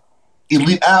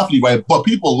athlete, right? But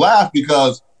people laugh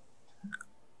because,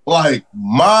 like,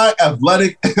 my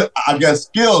athletic, I guess,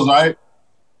 skills, right,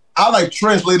 I like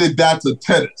translated that to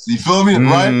tennis. You feel me,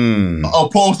 right?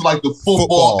 Opposed to like the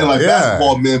football and like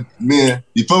basketball, man.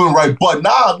 You feel me, right? But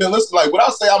nah, man. Listen, like when I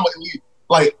say I'm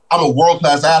a world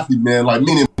class athlete, man. Like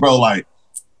meaning, bro, like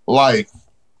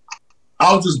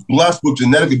I was just blessed with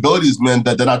genetic abilities, man.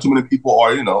 That not too many people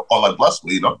are, are like blessed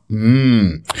with,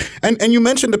 And you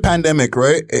mentioned the pandemic,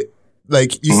 right?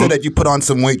 Like you said that you put on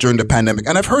some weight during the pandemic,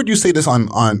 and I've heard you say this on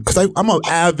because I'm an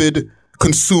avid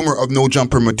consumer of No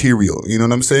Jumper material. You know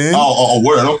what I'm saying? Oh,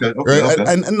 word. Okay. Right?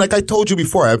 Okay. And like I told you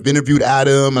before, I've interviewed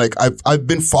Adam. Like I've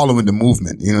been following the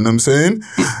movement. You know what I'm saying?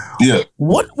 Yeah.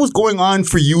 What was going on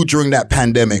for you during that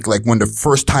pandemic? Like when the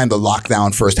first time the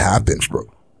lockdown first happened, bro?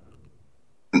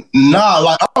 Nah,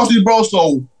 like honestly, bro.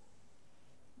 So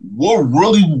what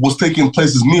really was taking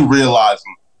place is me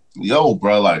realizing, yo,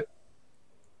 bro, like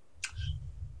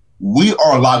we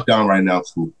are locked down right now,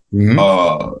 too.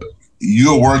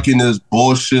 You're working this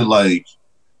bullshit like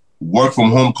work from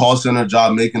home call center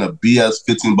job making a BS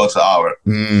 $15 an hour.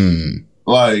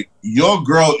 Like your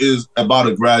girl is about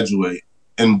to graduate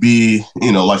and be,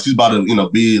 like she's about to,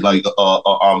 be like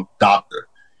a doctor.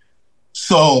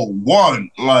 So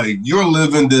one, like you're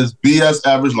living this BS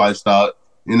average lifestyle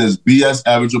in this BS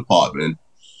average apartment,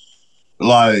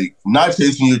 like not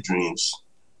chasing your dreams.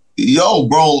 Yo,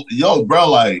 bro,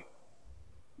 like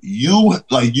you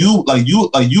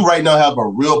right now have a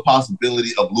real possibility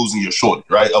of losing your shorty,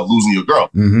 right? Of losing your girl.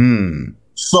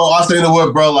 So I say to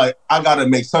her, bro, like I gotta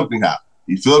make something happen.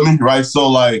 You feel me, right? So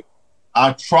like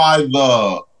I tried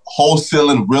the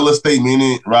wholesaling real estate,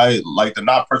 meaning right, like the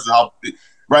not purchase house,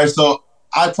 right? So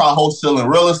I try wholesaling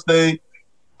real estate.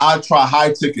 I try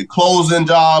high ticket closing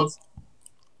jobs.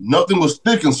 Nothing was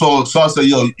sticking. So I said,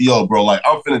 yo, bro, like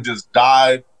I'm finna just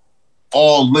dive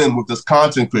all in with this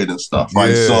content creating stuff,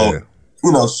 right? Yeah.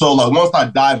 So, so like once I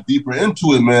dive deeper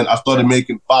into it, man, I started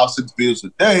making 5-6 videos a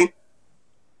day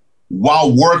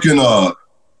while working a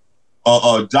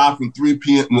job from 3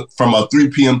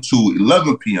 p.m. to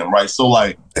 11 p.m. Right? So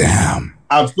like, damn,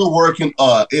 I'm still working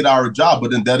a 8-hour job,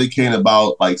 but then dedicating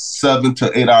about like 7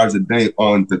 to 8 hours a day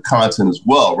on the content as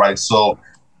well, right? So,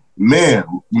 man,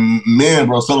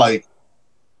 bro. So like,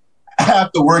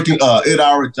 after working a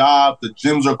 8-hour job, the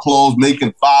gyms are closed,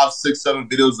 making 5, 6, 7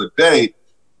 videos a day.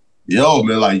 Yo,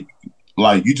 man,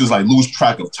 like you just like lose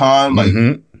track of time, like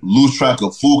lose track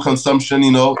of food consumption,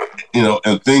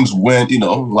 and things went,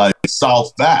 like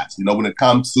south fast, when it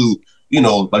comes to,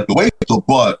 like the weight.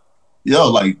 But yo,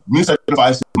 like me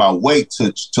sacrificing my weight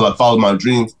to like follow my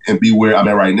dreams and be where I'm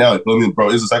at right now. You feel me, bro?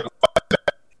 It's a sacrifice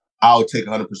that I would take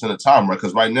 100% of the time, right?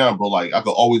 Because right now, bro, like I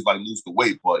could always like lose the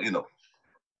weight, but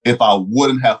if I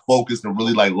wouldn't have focused and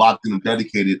really like locked in and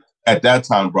dedicated at that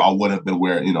time, bro, I wouldn't have been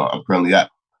where, I'm currently at.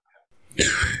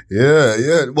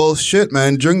 Yeah. Well, shit,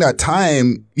 man. During that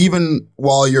time, even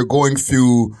while you're going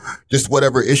through just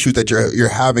whatever issues that you're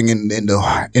having in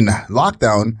the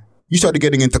lockdown, you started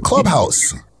getting into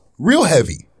Clubhouse real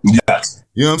heavy. Yes.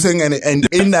 You know what I'm saying? And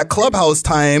in that Clubhouse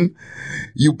time,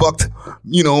 you bucked,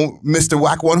 Mr.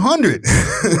 Whack 100.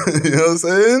 You know what I'm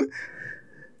saying?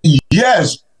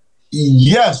 Yes,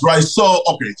 right. So,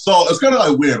 okay. So it's kind of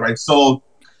like weird, right? So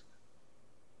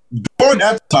during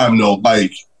that time though,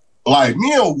 like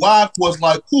me and Wack was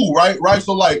like cool, right?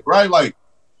 So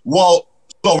well,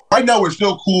 so right now we're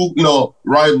still cool,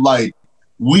 right? Like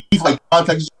we like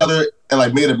contact each other and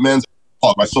like made amends,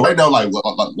 right? So right now, like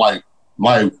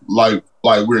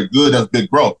we're good as big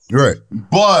bro, right?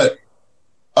 But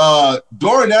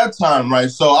during that time, right?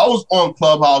 So I was on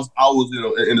Clubhouse, I was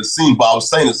in the scene, but I was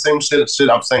saying the same shit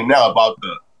I'm saying now about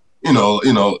the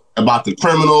about the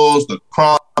criminals, the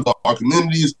crime, our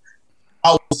communities.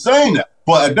 I was saying that.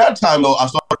 But at that time, though, I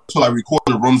started to like record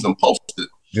the rooms and post it.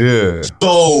 Yeah.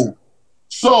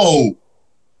 So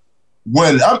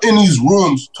when I'm in these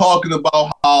rooms talking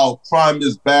about how crime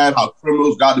is bad, how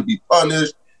criminals got to be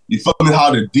punished, you feel me?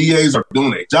 How the DAs are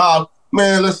doing their job.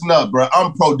 Man, listen up, bro.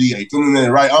 I'm pro DA. Feel me,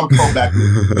 man? Right? I'm pro back.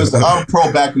 Listen, I'm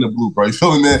pro back in the blue, bro. You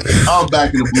feel me, man? I'm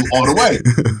back in the blue all the way.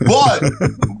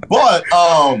 But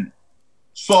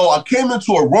so I came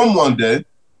into a room one day.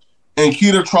 And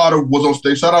Keita Trotter was on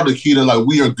stage. Shout out to Keita, like,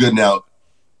 we are good now.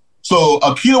 So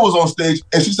Keita was on stage,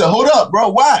 and she said, hold up, bro,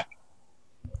 Whack.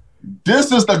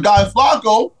 This is the guy,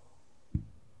 Flacco,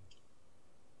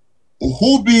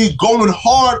 who be going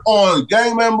hard on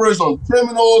gang members, on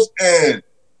criminals, and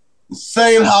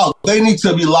saying how they need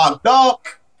to be locked up.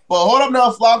 But hold up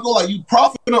now, Flacco, like, you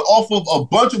profiting off of a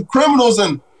bunch of criminals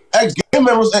and ex-gang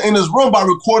members in this room by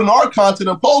recording our content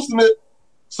and posting it.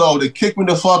 So they kicked me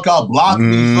the fuck out, blocked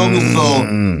me, you feel me?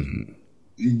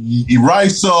 So,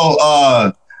 right? So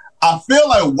I feel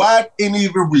like Wack ain't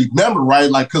even remember, right?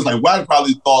 Like, cause like Wack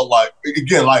probably thought like,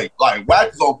 again, like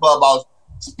Wack is on Clubhouse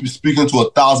speaking to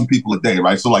 1,000 people a day,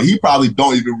 right? So like he probably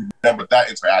don't even remember that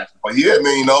interaction. But yeah,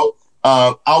 man, you know,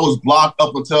 I was blocked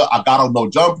up until I got on No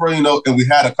Jumper, you know, and we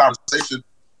had a conversation.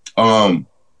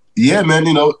 Yeah, man,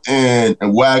 you know, and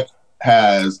Wack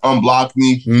has unblocked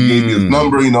me. He gave me his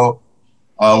number, you know.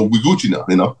 We Gucci now,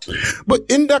 you know. But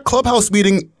in that Clubhouse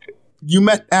meeting, you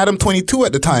met Adam 22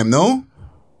 at the time, no?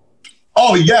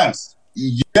 Oh, yes,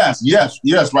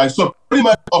 right. So pretty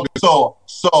much, okay, so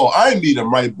I meet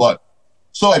him, right? But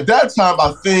so at that time,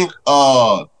 I think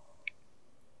a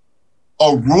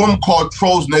room called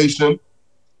Trolls Nation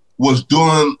was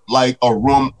doing like a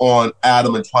room on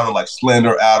Adam and trying to like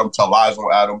slander Adam, tell lies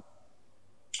on Adam.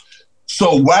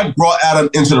 So Wack brought Adam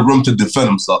into the room to defend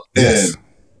himself. Yes. And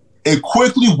it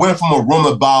quickly went from a room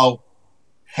about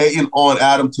hating on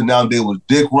Adam to now they was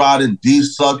dick riding,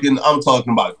 D-sucking. I'm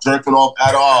talking about jerking off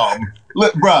Adam.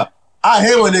 Look, bruh, I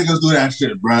hate when niggas do that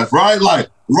shit, bruh. Right?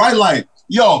 Like,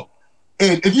 yo,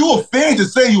 and if you a fan,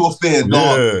 just say you a fan,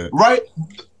 dog. Right?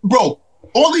 Bro,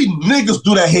 only niggas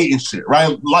do that hating shit,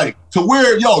 right? Like, to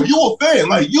where, yo, you a fan.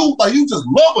 Like, you just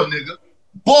love a nigga,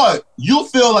 but you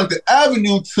feel like the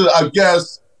avenue to, I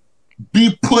guess,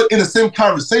 be put in the same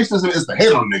conversation as him is the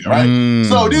hate on nigga, right?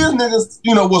 So these niggas,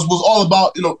 you know, was all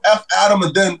about, you know, F Adam,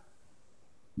 and then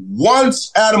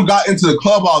once Adam got into the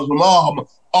Clubhouse room,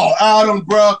 oh, Adam,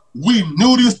 bruh, we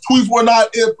knew these tweets were not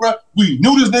it, bruh. We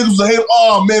knew these niggas was a hate.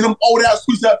 Oh, man, them old ass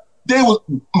tweets, they was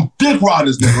dick riding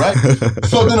this nigga, right?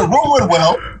 So then the room went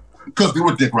well, because they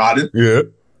were dick riding. Yeah.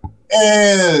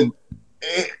 And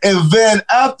then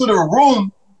after the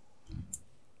room,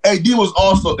 AD was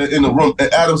also in the room,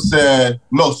 and Adam said,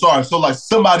 no, sorry. So, like,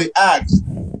 somebody asked,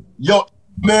 yo,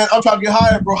 man, I'm trying to get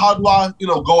hired, bro. How do I, you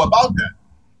know, go about that?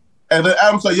 And then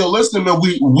Adam said, yo, listen, man,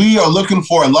 we are looking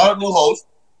for a lot of new hosts.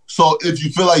 So if you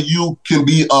feel like you can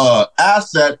be an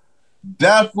asset,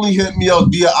 definitely hit me up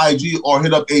via IG or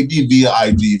hit up AD via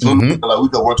IG. So, like, we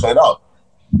can work something out.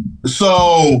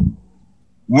 So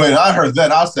when I heard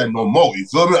that, I said, no more. You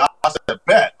feel me? I said,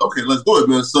 bet. Okay, let's do it,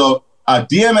 man. So I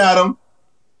DM Adam.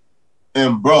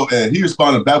 And bro, and he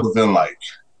responded back within like,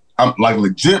 I'm like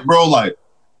legit, bro. Like,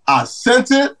 I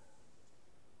sent it,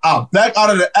 I back out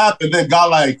of the app, and then got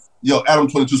like, yo, Adam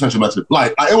 22 sent your message.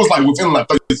 Like, it was like within like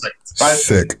 30 seconds, right?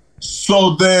 Sick.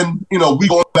 So then, you know, we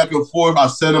going back and forth. I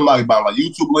sent him like my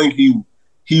YouTube link.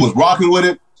 He was rocking with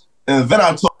it, and then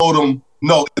I told him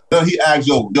no. Then he asked,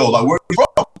 yo, like, where you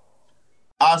from?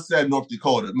 I said North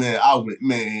Dakota. Man,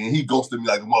 he ghosted me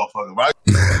like a motherfucker, right?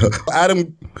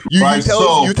 Adam,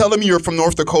 you tell him you're from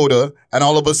North Dakota, and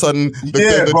all of a sudden, he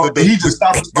just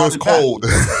stopped responding. It was cold.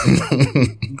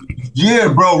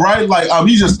 Yeah, bro, right? Like,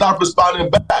 he just stopped responding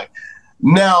back.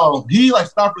 Now, he like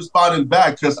stopped responding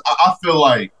back because I feel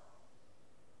like,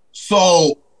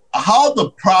 so how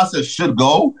the process should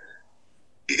go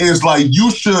is like, you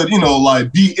should, you know,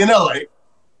 like be in LA.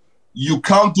 You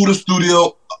come through the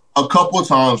studio a couple of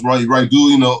times, right? Do,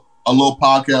 you know, a little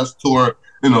podcast tour,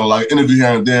 you know, like interview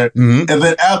here and there. And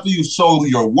then after you show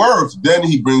your worth, then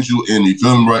he brings you in, you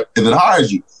feel me, right? And then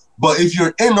hires you. But if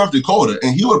you're in North Dakota,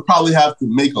 and he would probably have to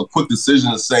make a quick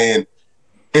decision of saying,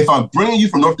 if I'm bringing you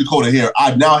from North Dakota here,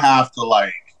 I now have to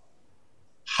like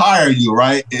hire you,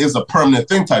 right? It's a permanent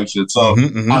thing type shit. So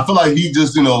I feel like he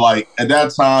just, you know, like at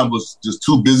that time was just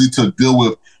too busy to deal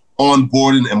with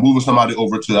onboarding and moving somebody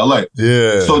over to LA.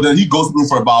 Yeah. So then he goes with me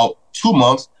for about 2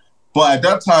 months. But at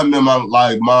that time, man, my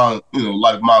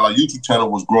YouTube channel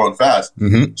was growing fast.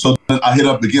 So then I hit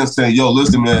up again saying, yo,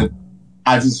 listen, man,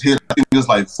 I just hit, I think it's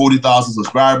like 40,000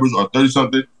 subscribers or 30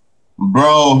 something.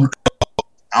 Bro,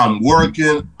 I'm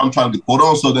working. I'm trying to get put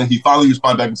on. So then he finally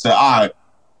responded back and said, all right,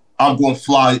 I'm going to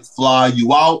fly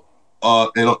you out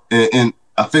in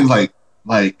I think like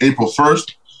April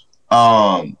 1st.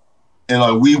 And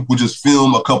like we would just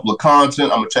film a couple of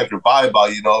content. I'm going to check your vibe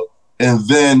out, you know, and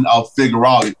then I'll figure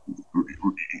out,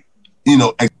 you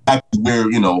know, exactly where,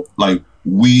 you know, like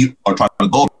we are trying to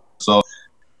go. So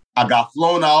I got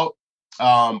flown out.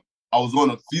 I was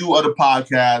on a few other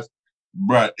podcasts,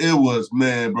 bruh. It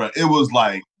was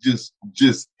like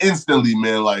just instantly,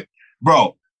 man. Like,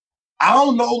 bro, I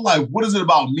don't know, like, what is it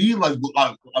about me? Like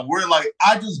where, like,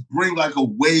 I just bring like a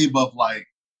wave of like,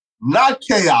 not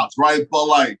chaos, right? But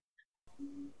like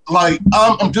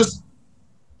I'm just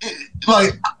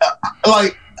like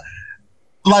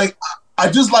I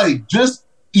just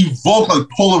evoke like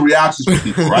polar reactions from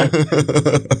people, right?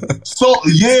 So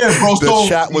yeah, bro. The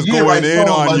chat was going in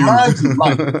on you. Mind you,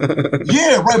 like,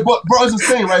 yeah, right. But bro, it's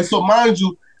insane, right? So mind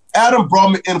you, Adam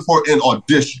brought me in for an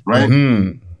audition, right?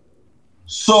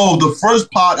 So the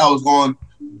first pod I was on,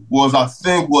 I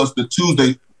think was the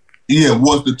Tuesday. Yeah,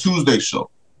 was the Tuesday show.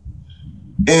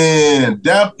 And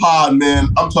that pod, man,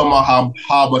 I'm talking about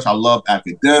how much I love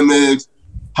academics,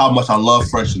 how much I love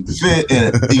Fresh and Fit.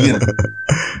 And again,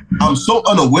 I'm so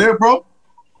unaware, bro.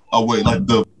 Oh, wait, like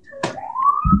the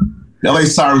LA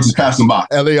Sirens is passing by.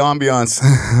 LA ambiance.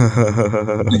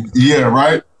 Yeah,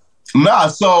 right? Nah,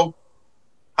 so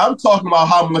I'm talking about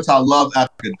how much I love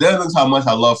academics, how much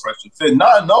I love Fresh and Fit,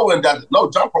 not knowing that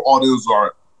no jumper audience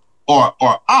are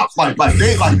ops. Like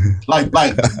they hate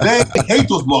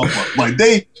those motherfuckers. Like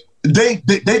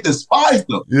they despise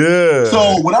them. Yeah.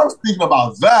 So when I was thinking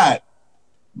about that,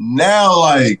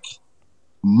 now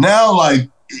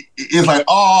it's like,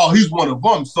 oh, he's one of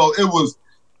them. So it was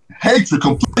hatred,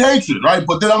 complete hatred, right?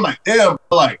 But then I'm like, damn,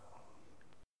 like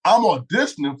I'm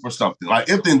auditioning for something. Like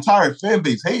if the entire fan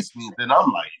base hates me, then I'm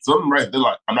like, something right. They're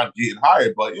like, I'm not getting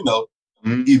hired, but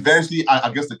eventually,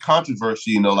 I guess the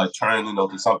controversy, like turned,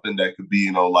 to something that could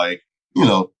be,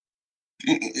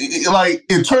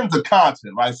 it turned to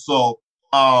content, right? So,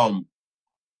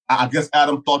 I guess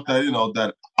Adam thought that,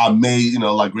 that I made,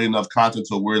 like great enough content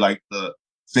to where like the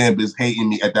fan base hating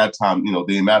me at that time,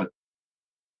 didn't matter.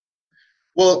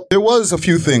 Well, there was a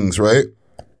few things, right?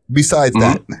 Besides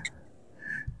that,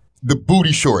 the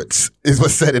booty shorts is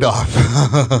what set it off.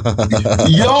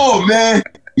 Yo, man,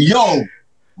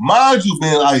 mind you,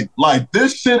 man, like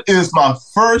this shit is my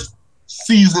first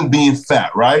season being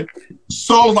fat, right?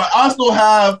 So like I still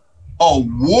have a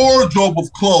wardrobe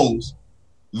of clothes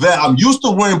that I'm used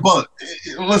to wearing, but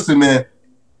listen, man,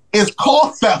 it's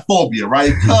called fat phobia,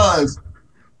 right? Cause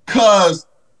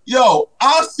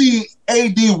I see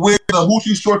AD wear the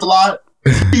Hoochie shorts a lot.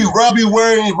 See Robbie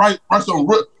wearing right,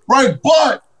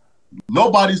 but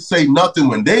nobody say nothing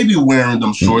when they be wearing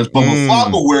them shorts, but when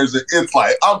Flacco wears it, it's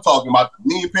like, I'm talking about the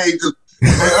knee pages.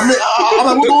 I'm like,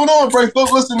 what's going on, bro?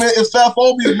 So listen, man, it's fat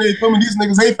phobia, man. Feel me? These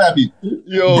niggas hate fat people.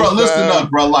 Yo, bro, listen up,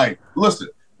 bro. Like, listen,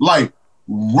 like,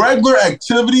 regular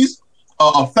activities,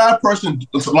 a fat person,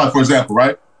 like, for example,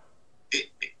 right?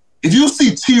 If you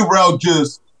see T-Rail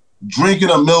just drinking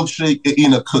a milkshake and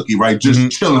eating a cookie, right?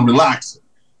 Just chilling, relaxing.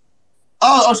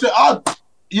 Listen,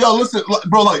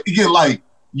 bro, like, again, like,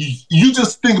 you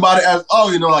just think about it as,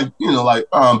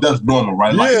 that's normal,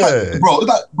 right? Like, yeah.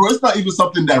 It's not even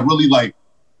something that really like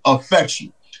affects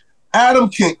you. Adam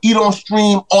can eat on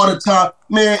stream all the time,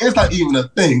 man. It's not even a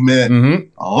thing,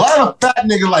 man. A lot of fat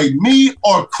niggas like me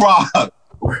or Krog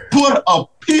put a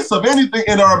piece of anything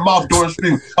in our mouth during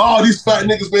stream. Oh, these fat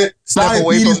niggas, man. Step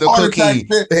away from the cookie.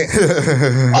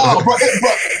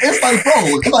 It's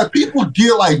like people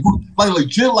get like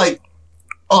legit like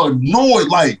annoyed,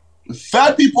 like.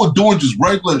 Fat people doing just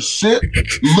regular shit,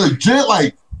 legit,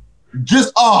 like,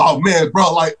 just, oh, man,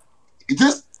 bro, like, it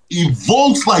just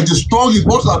evokes, like, just strong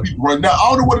emotions out of people right now.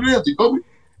 I don't know what it is, you feel me?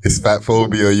 It's fat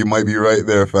phobia. You might be right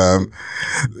there, fam.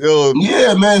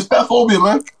 Yeah, man, it's fat phobia,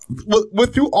 man.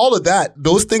 With through all of that,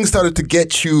 those things started to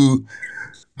get you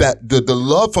that the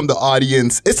love from the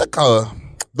audience. It's like the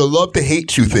love to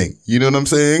hate you thing. You know what I'm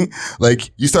saying?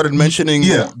 Like, you started mentioning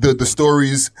the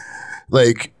stories,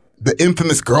 like, the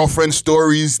infamous girlfriend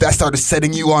stories that started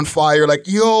setting you on fire. Like,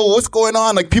 yo, what's going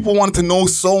on? Like, people wanted to know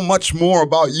so much more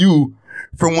about you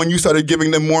from when you started giving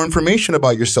them more information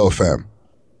about yourself, fam.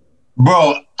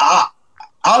 Bro,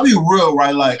 I'll be real,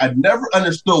 right? Like, I never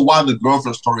understood why the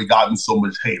girlfriend story got me so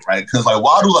much hate, right? Because, like,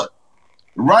 why do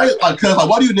why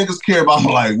do you niggas care about,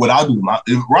 like, what I do,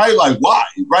 right? Like, why,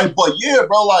 right? But, yeah,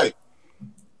 bro, like,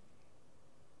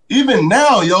 even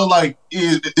now, like,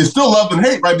 it's still love and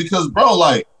hate, right? Because, bro,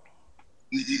 like,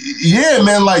 yeah,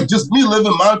 man, like just me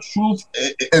living my truth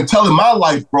and telling my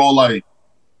life, bro. Like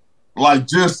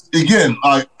just again,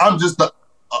 like I'm just like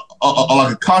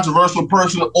a controversial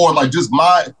person, or like just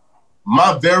my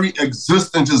very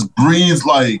existence just breeds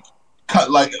like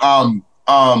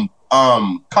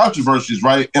controversies,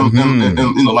 right? And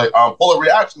full of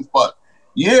reactions. But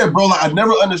yeah, bro, like I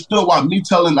never understood why me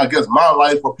telling, I guess, my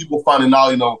life or people finding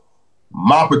out,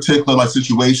 my particular like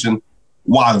situation,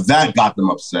 why that got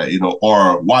them upset,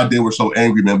 or why they were so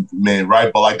angry, man,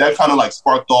 right? But like that kind of like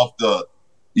sparked off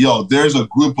there's a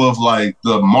group of like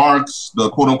the marks,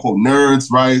 the quote unquote nerds,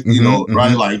 right?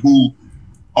 Right? Like who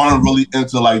aren't really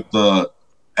into like the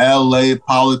LA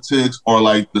politics or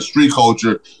like the street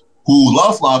culture, who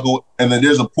love Flacco, and then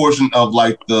there's a portion of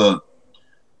like the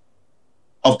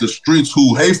streets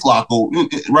who hate Flacco,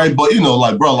 right? But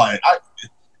like, bro, like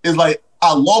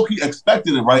I low-key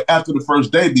expected it right after the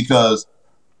first day, because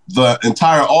the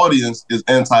entire audience is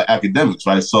anti-academics,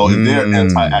 right? So if they're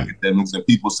anti-academics and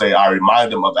people say I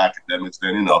remind them of academics,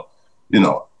 then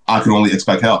I can only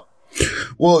expect hell.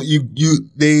 Well,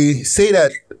 they say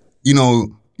that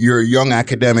you're young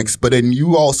academics, but then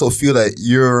you also feel that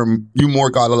you more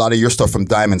got a lot of your stuff from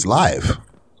Diamonds Live.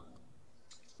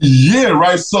 Yeah,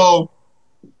 right. So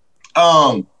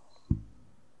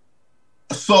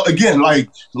again,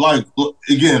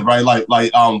 again, right,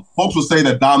 folks would say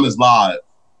that Diamonds Live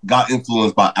got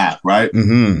influenced by Act, right?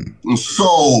 Mm-hmm.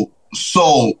 So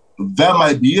that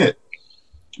might be it.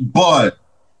 But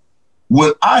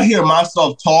when I hear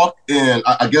myself talk, and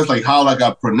I guess like how like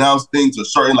I pronounce things or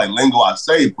certain like lingo I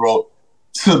say, bro,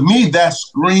 to me that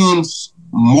screams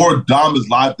more Diamonds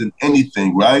Live than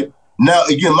anything, right? Now,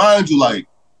 again, mind you, like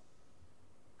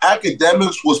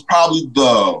academics was probably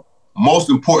the most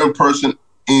important person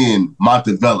in my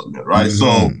development, right?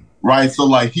 Mm-hmm. So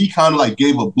like he kind of like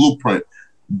gave a blueprint.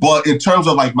 But in terms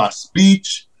of like my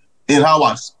speech and how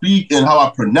I speak and how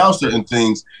I pronounce certain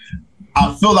things,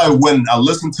 I feel like when I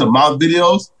listen to my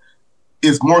videos,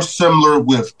 it's more similar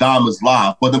with Diamonds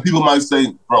Live. But then people might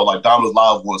say, bro, like Diamonds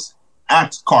Live was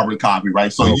Act's carbon copy,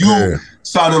 right? So you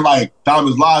sounding like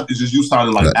Diamonds Live is just you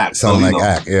sounding like Act. Sounding like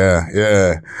Act,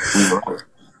 yeah.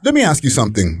 Let me ask you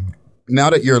something. Now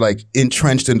that you're like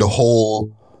entrenched in the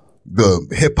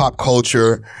hip hop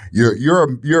culture,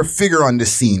 you're a figure on the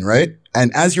scene, right?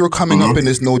 And as you were coming up in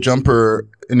this no jumper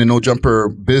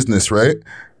business, right?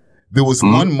 There was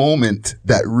one moment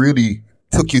that really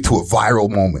took you to a viral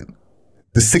moment.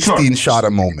 The 16 shotter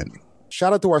moment.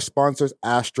 Shout out to our sponsors,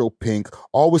 Astro Pink,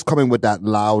 always coming with that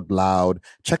loud.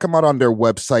 Check them out on their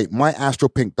website,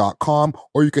 myastropink.com,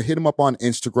 or you can hit them up on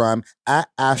Instagram at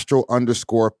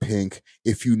astro_pink.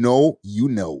 If you know, you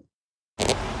know.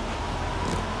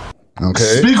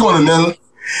 Okay. Speak on it, man.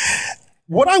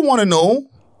 What I want to know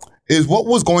is what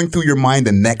was going through your mind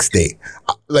the next day.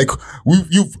 Like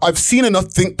I've seen enough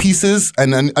think pieces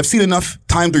and then I've seen enough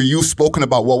times where you've spoken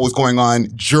about what was going on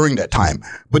during that time.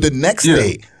 But the next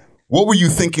day, what were you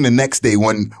thinking the next day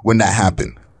when that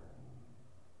happened?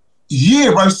 Yeah,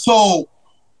 right. So,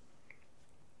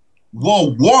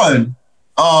 well, one,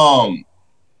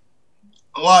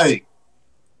 like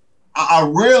I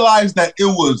realized that it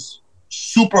was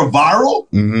super viral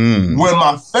when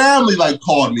my family like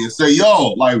called me and say,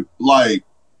 yo, like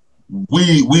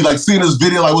we like seeing this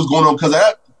video, like what's going on?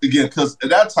 Because at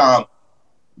that time,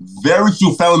 very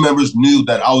few family members knew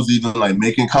that I was even like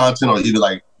making content or even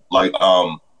like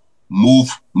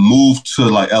move to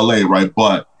like LA, right?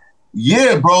 But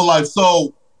yeah, bro, like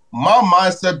so my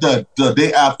mindset the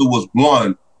day after was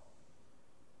one,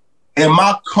 am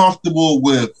I comfortable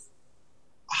with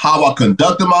how I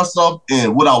conducted myself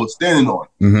and what I was standing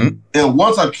on? And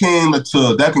once I came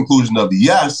to that conclusion of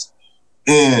yes,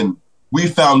 and we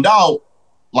found out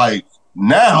like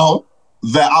now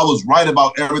that I was right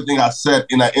about everything I said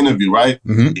in that interview, right?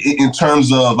 In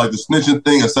terms of like the snitching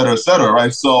thing, et cetera,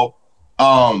 right? So,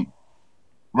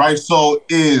 right. So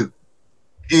if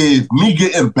me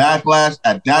getting backlash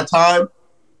at that time,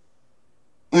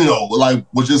 you know, like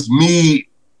was just me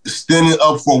standing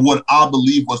up for what I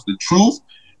believe was the truth,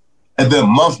 and then a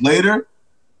month later,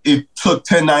 it took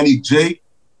 1090 Jake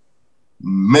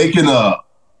making a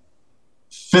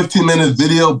 15-minute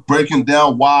video breaking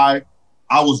down why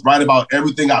I was right about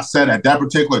everything I said at that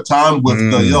particular time with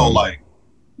the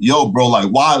yo, bro, like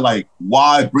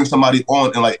why bring somebody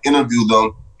on and like interview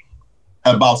them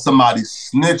about somebody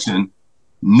snitching,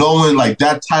 knowing like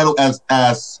that title as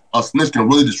a snitch can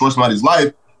really destroy somebody's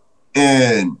life,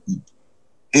 and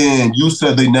you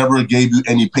said they never gave you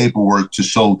any paperwork to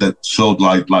show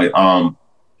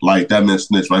like that man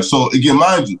snitch, right? So again,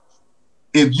 mind you,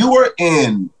 if you were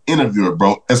an interviewer,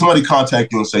 bro, and somebody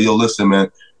contact you and say, yo, listen, man,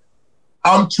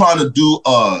 I'm trying to do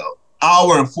a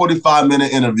hour and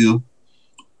 45-minute interview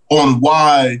on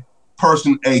why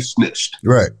person A snitched.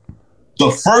 Right.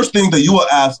 The first thing that you will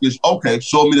ask is, okay,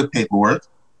 show me the paperwork,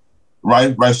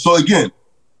 right? So again,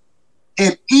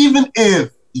 and even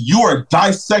if you are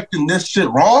dissecting this shit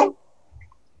wrong,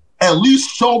 at least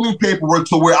show me paperwork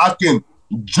to where I can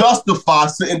justify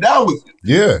sitting down with you.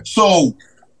 Yeah. So,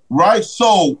 right?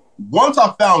 So once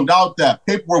I found out that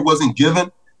paperwork wasn't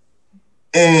given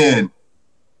and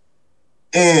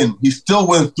he still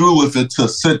went through with it to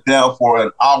sit down for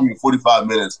an hour and 45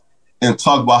 minutes and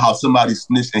talk about how somebody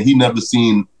snitched and he never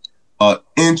seen an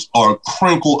inch or a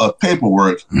crinkle of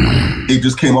paperwork, it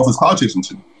just came off his cloud chasing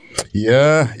to me.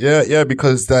 Yeah,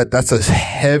 because that's a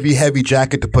heavy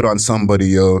jacket to put on somebody,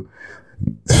 yo.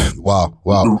 Wow.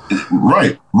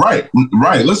 Right.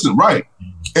 Listen, right.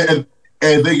 And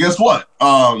then guess what?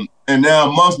 And now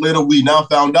months later, we now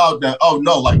found out that, oh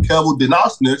no, like Kevo did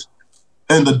not snitch.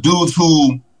 And the dudes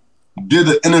who did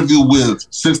the interview with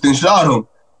 16 Shot Him,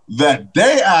 that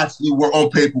they actually were on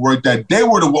paperwork, that they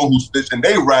were the one who snitched and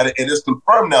they read it, and it's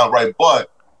confirmed now, right?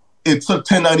 But it took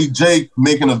 1090 Jake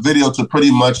making a video to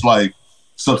pretty much like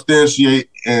substantiate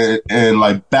and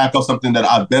like back up something that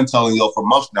I've been telling y'all for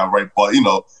months now, right? But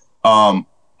I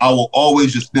will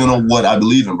always just stand on what I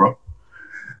believe in, bro.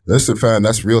 Listen, fam,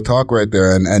 that's real talk right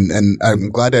there, and I'm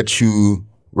glad that you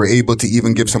were able to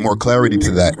even give some more clarity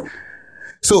to that.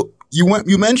 So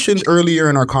you mentioned earlier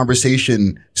in our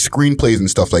conversation screenplays and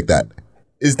stuff like that.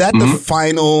 Is that the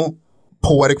final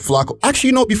Poetic Flacko?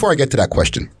 Actually, before I get to that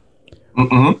question,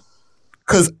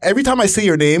 because every time I say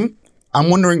your name, I'm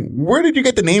wondering, where did you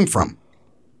get the name from?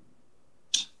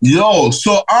 Yo,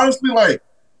 so honestly, like,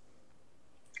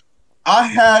 I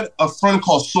had a friend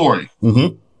called Sori,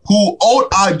 who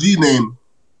old IG name,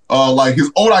 like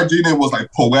his old IG name was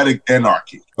like Poetic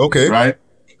Anarchy. Okay. Right?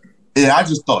 Yeah, I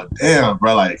just thought, damn,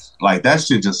 bro, like that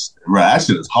shit just, bro, that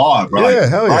shit is hard, bro. Yeah, like,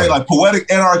 hell yeah. Right? Like Poetic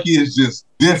Anarchy is just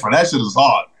different. That shit is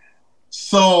hard.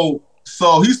 So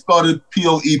he spelled it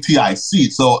Poetic.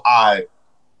 So I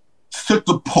took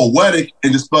the Poetic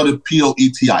and just spelled it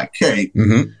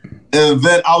Poetik. And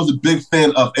then I was a big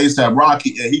fan of A$AP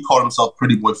Rocky, and he called himself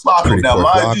Pretty Boy Flacko. Now,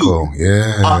 mind you,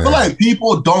 I feel like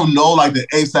people don't know like the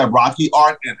A$AP Rocky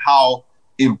art and how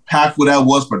impactful that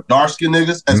was for dark-skinned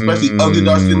niggas, especially ugly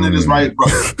dark-skinned niggas, right? Bro,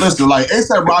 listen, like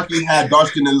A$AP Rocky had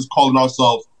dark-skinned niggas calling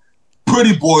themselves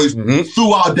pretty boys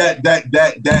throughout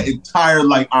that entire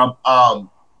like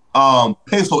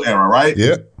peso era, right?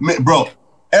 Yeah, bro.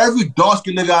 Every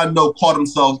dark-skinned nigga I know called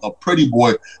themselves a pretty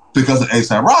boy because of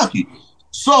A$AP Rocky.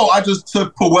 So I just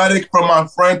took Poetic from my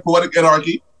friend Poetic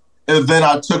Anarchy, and then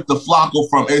I took the Flacko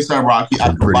from A$AP Rocky.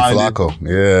 I Pretty Flacko,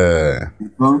 yeah.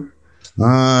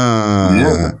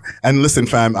 Yeah. And listen,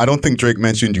 fam, I don't think Drake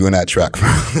mentioned you in that track.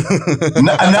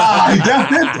 Nah, he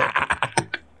definitely did.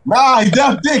 Nah, he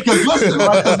definitely did. Because listen,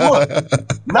 right?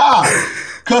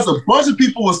 Because a bunch of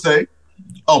people will say,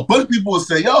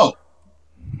 yo,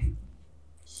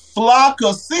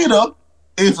 Flacacita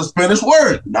is a Spanish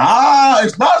word. Nah,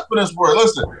 it's not a Spanish word.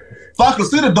 Listen,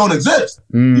 Flacacita don't exist.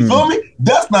 You feel me?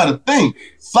 That's not a thing.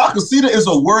 Flacacita is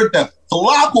a word that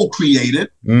Flacko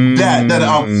created, that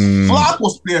Flacko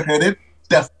spearheaded,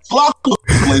 that Flacko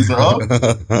blazer up.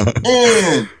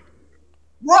 And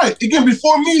right, again,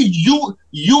 before me,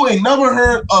 you ain't never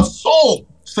heard a soul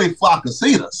say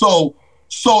Flacacita. So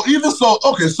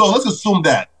okay, so let's assume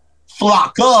that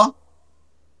Flacca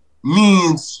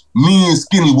means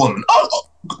skinny woman.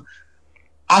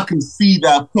 I can see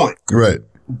that point. Right.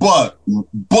 But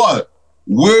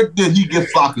where did he get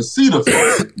Flacacita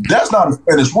from? That's not a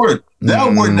Spanish word.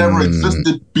 That word never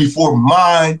existed before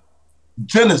my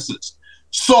genesis.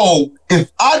 So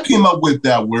if I came up with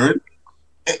that word,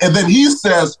 and then he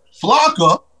says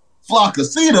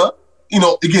Flacacita,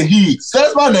 again, he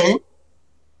says my name,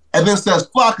 and then says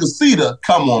Flacacita,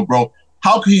 come on, bro.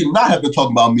 How could he not have been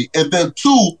talking about me? And then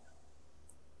two,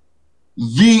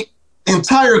 the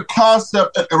entire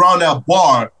concept around that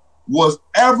bar was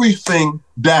everything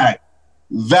that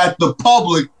the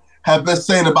public have been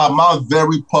saying about my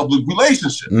very public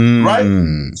relationship, right?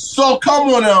 So come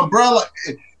on now, bro. Like,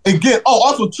 again,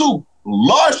 also too,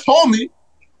 Lush homie,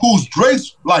 who's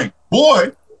Drake's like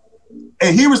boy,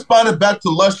 and he responded back to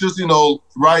Luscious,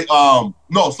 right?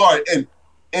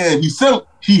 And he sent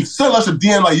Lush a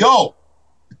DM like, yo,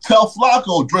 tell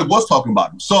Flacko Drake was talking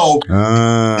about him. So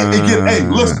again, hey,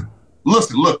 listen,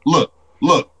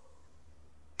 look.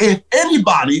 If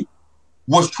anybody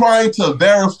was trying to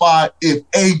verify if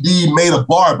AD made a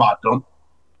bar about them,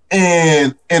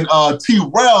 and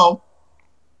T-Rel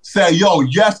said, yo,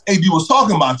 yes, AD was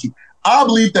talking about you, I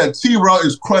believe that T-Rel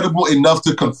is credible enough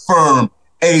to confirm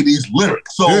AD's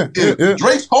lyrics. So if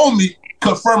Drake's homie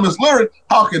confirmed his lyric,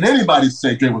 how can anybody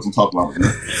say Drake wasn't talking about me?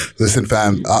 Listen,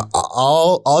 fam,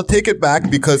 I'll take it back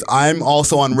because I'm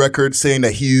also on record saying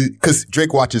that because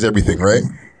Drake watches everything, right?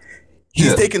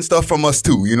 He's taking stuff from us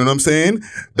too. You know what I'm saying?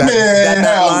 Hell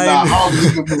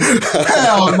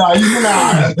no.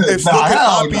 If look at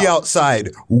Oppie outside,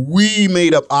 we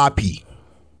made up Oppie.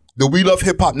 The We Love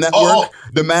Hip Hop Network,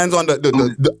 the man's on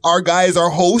our guy is our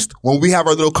host. When we have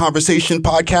our little conversation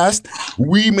podcast,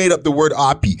 we made up the word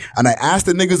Oppie. And I asked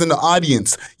the niggas in the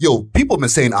audience, yo, people been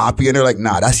saying Oppie, and they're like,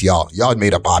 nah, that's y'all. Y'all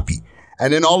made up Oppie.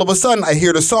 And then all of a sudden, I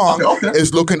hear the song,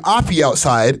 It's Looking Oppie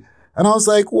Outside. And I was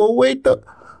like, well, wait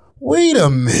a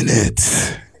minute.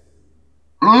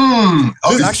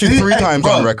 There's actually three times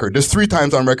on record. There's 3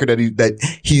 times on record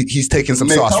that he's taking some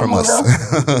sauce from us.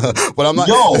 But I'm not.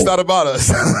 It's not about us.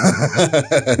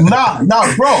 Nah,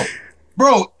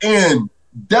 bro. And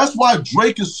that's why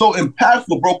Drake is so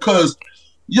impactful, bro. Because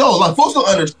like folks don't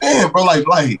understand, bro. Like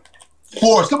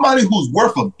for somebody who's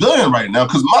worth $1 billion right now,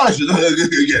 because mine should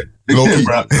again, bro.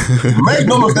 Make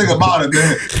no mistake about it,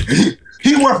 man.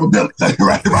 He worked for Billy,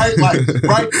 right?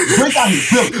 Drake got his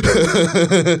Billy.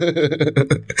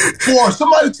 For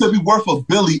somebody to be worth for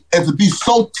Billy and to be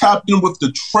so tapped in with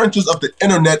the trenches of the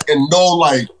internet and know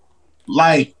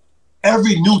like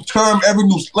every new term, every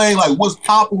new slang, like what's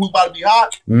popping, who's about to be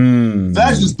hot.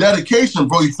 That's just dedication,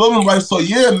 bro. You feel me, right? So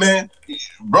yeah, man,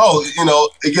 bro. You know,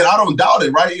 again, I don't doubt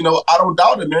it, right? You know, I don't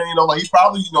doubt it, man. You know, like he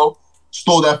probably, you know,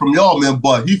 stole that from y'all, man.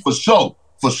 But he for sure,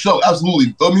 absolutely,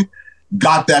 you feel me?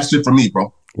 Got that shit from me,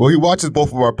 bro. Well, he watches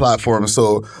both of our platforms,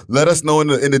 so let us know in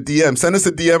the DM. Send us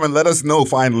a DM and let us know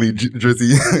finally, Drizzy.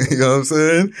 You know what I'm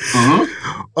saying?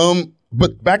 Mm-hmm.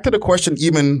 But back to the question,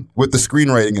 even with the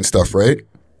screenwriting and stuff, right?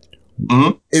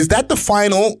 Mm-hmm. Is that the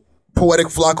final Poetic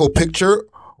Flacco picture,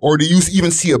 or do you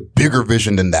even see a bigger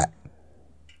vision than that?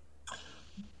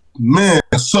 Man,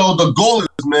 so the goal is,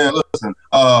 man, listen,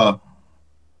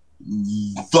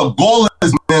 the goal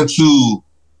is, man,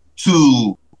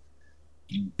 to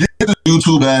get the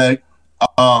YouTube bag,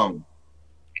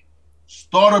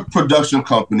 start a production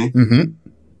company,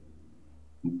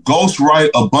 ghostwrite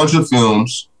a bunch of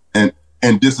films,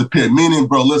 and disappear. Meaning,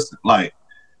 bro, listen, like,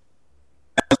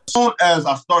 as soon as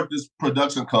I start this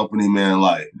production company, man,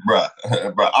 like, bro,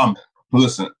 I'm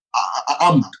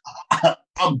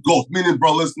ghost. Meaning,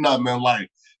 bro, listen up, man,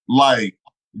 like,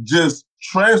 just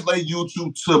translate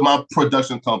YouTube to my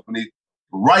production company.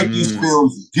 Write these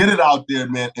films, get it out there,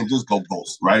 man, and just go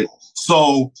ghost, right?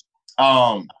 So,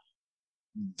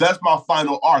 that's my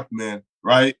final arc, man,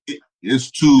 right? Is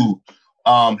to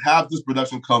have this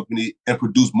production company and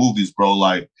produce movies, bro.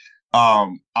 Like, I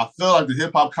feel like the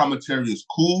hip hop commentary is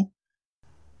cool.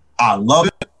 I love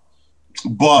it,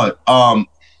 but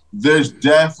there's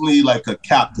definitely like a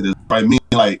cap to this, right? I mean,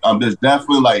 like, there's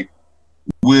definitely like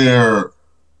we're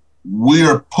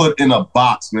put in a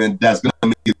box, man, that's gonna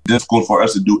make it difficult for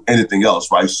us to do anything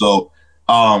else, right? So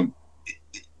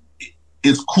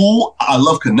it's cool. I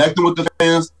love connecting with the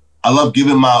fans. I love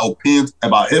giving my opinions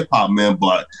about hip hop, man.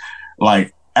 But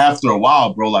like after a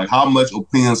while, bro, like how much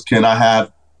opinions can I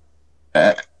have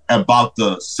about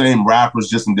the same rappers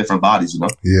just in different bodies, you know?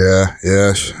 Yeah,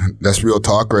 that's real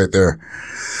talk right there.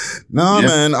 No,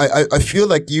 man, I feel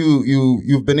like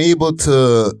you've been able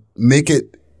to make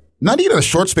it. Not even a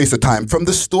short space of time. From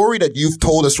the story that you've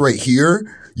told us right here,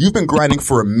 you've been grinding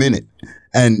for a minute,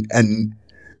 and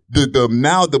the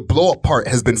now the blow up part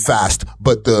has been fast,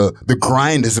 but the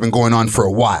grind has been going on for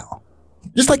a while.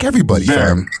 Just like everybody,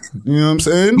 fam. You know what I'm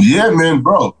saying? Yeah, man,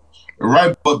 bro.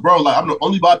 Right, but bro, like I'm the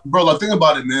only bro. Like think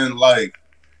about it, man. Like,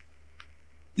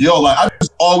 yo, like I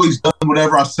just always done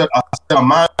whatever I set my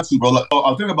mind to, bro. Like,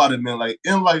 I think about it, man. Like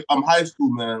in like high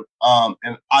school, man.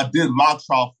 And I did mock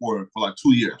trial for like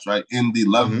 2 years, right? In the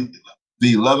 11th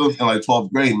and like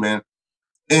 12th grade, man.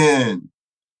 And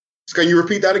can you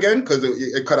repeat that again? Because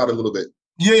it cut out a little bit.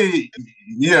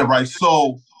 Yeah, right.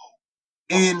 So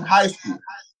in high school,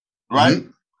 right?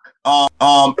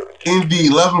 In the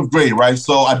 11th grade, right?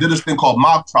 So I did this thing called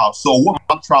mock trial. So what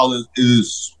mock trial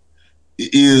is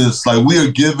like we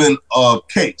are given a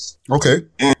case. Okay.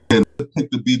 And pick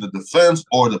to be the defense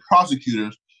or the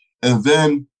prosecutors. And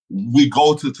then we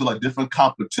go to like different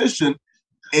competition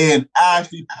and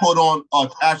actually put on an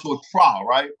actual trial,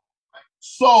 right?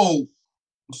 So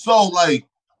like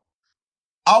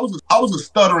I was a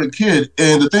stuttering kid,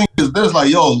 and the thing is this, like,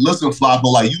 yo, listen,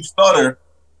 Flacco, like you stutter,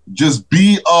 just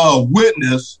be a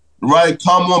witness, right?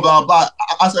 Come on, blah blah.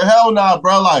 I said, hell nah,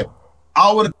 bro. Like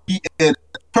I would be in.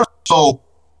 So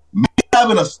me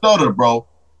having a stutter, bro.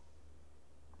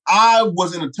 I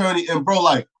was an attorney, and bro,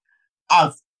 like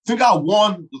I think I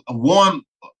won.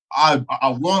 I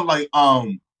won like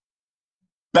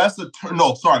best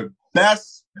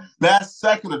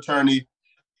second attorney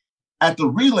at the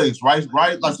relays, right?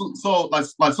 Like so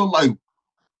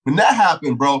when that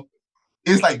happened, bro,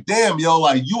 it's like damn, yo,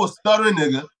 like you a stuttering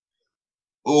nigga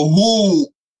who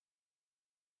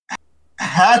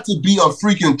had to be a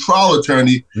freaking trial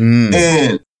attorney,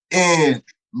 and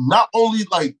not only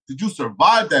like did you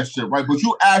survive that shit, right, but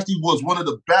you actually was one of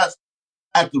the best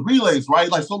at the relays, right?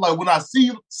 Like so, like when I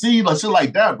see like shit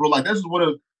like that, bro, like this is what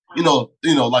you know,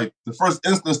 like the first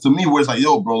instance to me where it's like,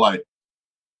 yo, bro, like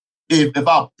if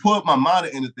I put my mind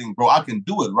to anything, bro, I can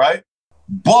do it, right?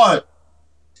 But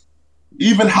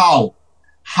even how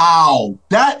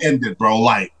that ended, bro,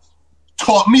 like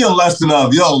taught me a lesson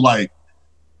of, yo, like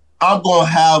I'm gonna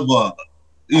have a,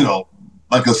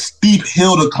 like a steep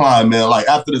hill to climb, man, like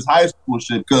after this high school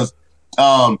shit, because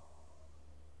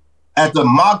at the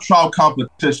mock trial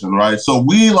competition, right? So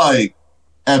we like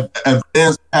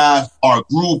advanced past our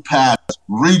group, past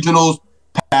regionals,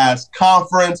 past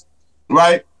conference,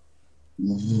 right?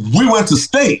 We went to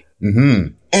state.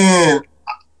 And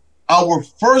our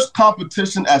first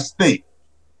competition at state.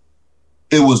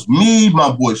 It was me,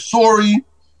 my boy Sori,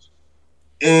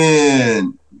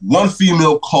 and one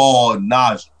female called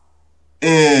Naja.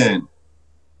 And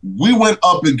we went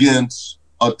up against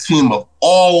a team of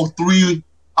all three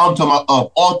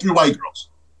white girls.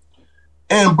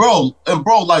 And bro,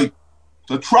 like,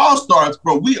 the trial starts,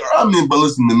 bro. But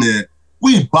listen to me, man,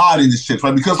 we bodied this shit,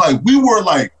 right? Because like we were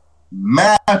like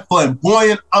mad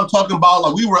flamboyant. I'm talking about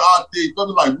like we were out there,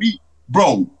 like we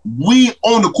owned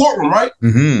the courtroom, right?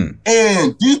 Mm-hmm.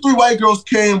 And these three white girls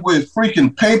came with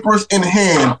freaking papers in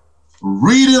hand,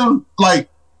 reading like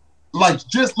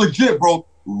just legit, bro,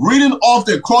 reading off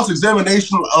their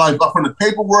cross-examination, like from the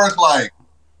paperwork, like,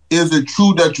 is it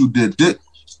true that you did this?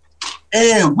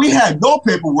 And we had no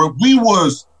paperwork. We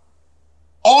was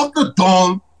off the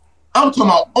dome. I'm talking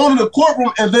about owning the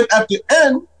courtroom, and then at the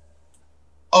end,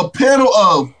 a panel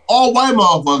of all white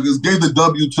motherfuckers gave the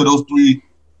W to those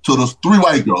three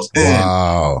white girls. And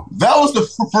wow. That was the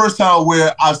first time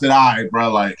where I said, all right,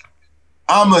 bro, like,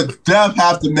 I'm a def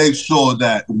have to make sure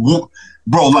that, bro,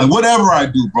 like, whatever I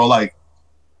do, bro, like,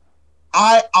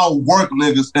 I outwork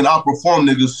niggas and outperform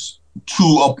niggas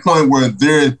to a point where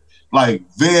there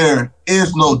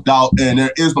is no doubt and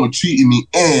there is no cheating me.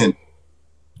 And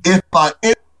if I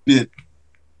end it,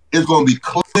 it's going to be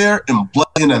clear and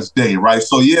blatant as day, right?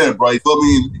 So, yeah, bro, you feel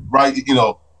me? Right, you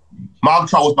know, mob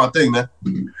trial was my thing, man.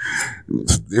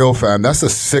 Yo, fam, that's a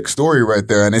sick story right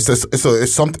there. And it's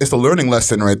a learning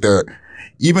lesson right there.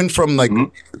 Even from like,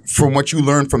 from what you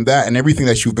learned from that and everything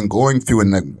that you've been going through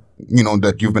and that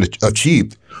you've been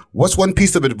achieved, what's one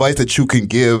piece of advice that you can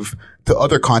give to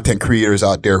other content creators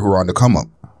out there who are on the come up?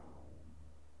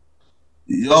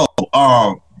 Yo,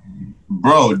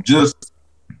 bro, just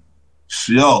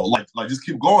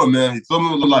keep going, man. You feel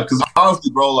me? Like, cause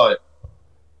honestly, bro, like,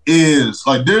 there's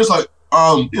there's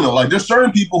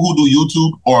certain people who do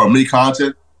YouTube or make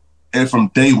content, and from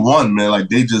day one, man, like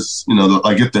they just,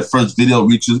 like if their first video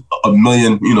reaches a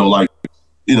million,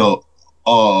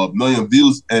 a million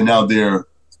views, and now they're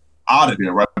out of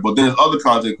there, right? But there's other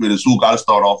content creators who got to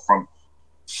start off from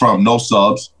no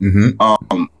subs, and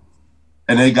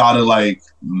they gotta like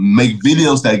make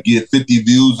videos that get 50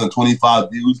 views and 25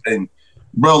 views, and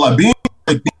bro, like being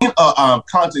a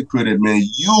content creator, man,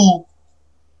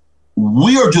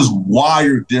 we are just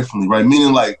wired differently, right?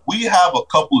 Meaning like we have a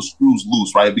couple of screws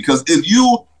loose, right? Because if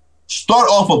you start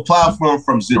off a platform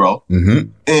from zero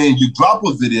and you drop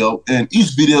a video and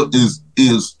each video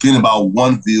is getting about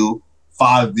 1 view,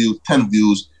 5 views, 10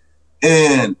 views,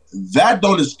 and that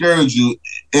don't discourage you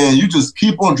and you just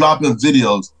keep on dropping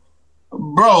videos,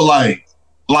 bro, like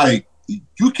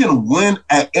you can win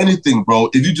at anything, bro,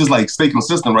 if you just like stay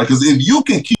consistent, right? Because if you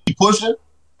can keep pushing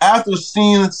after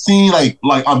seeing like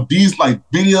on these like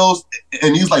videos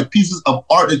and these like pieces of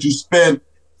art that you spend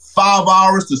 5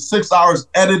 hours to 6 hours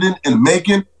editing and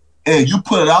making, and you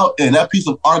put it out and that piece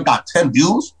of art got 10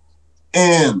 views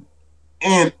and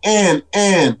like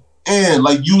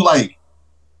you like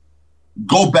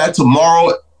go back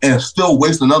tomorrow and still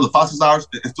waste another 5, 6 hours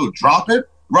and still drop it,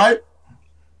 right?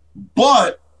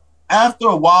 But after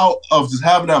a while of just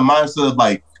having that mindset of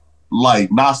like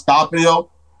not stopping,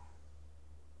 yo,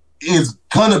 it's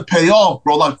gonna pay off,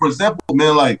 bro. Like, for example,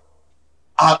 man, like,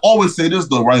 I always say this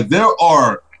though, right? There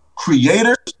are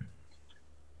creators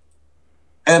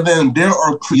and then there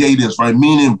are creators, right?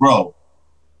 Meaning, bro,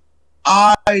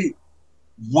 I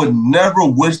would never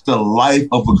wish the life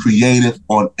of a creative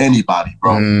on anybody,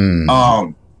 bro.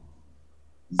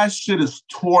 That shit is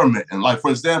tormenting. Like,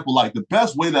 for example, like the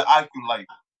best way that I can like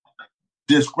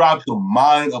describe the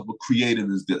mind of a creative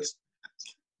is this.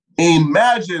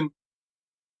 Imagine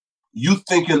you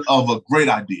thinking of a great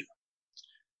idea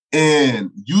and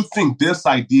you think this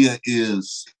idea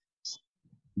is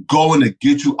going to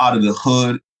get you out of the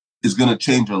hood, is going to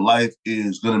change your life,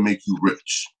 is going to make you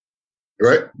rich.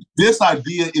 Right. This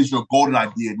idea is your golden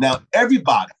idea. Now,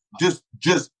 everybody, just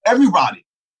everybody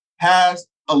has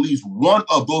at least one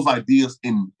of those ideas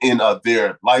in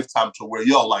their lifetime to where,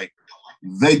 like,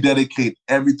 they dedicate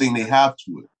everything they have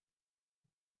to it.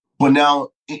 But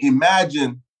now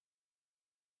imagine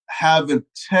having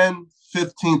 10,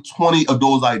 15, 20 of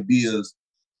those ideas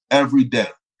every day.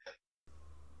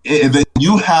 And then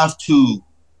you have to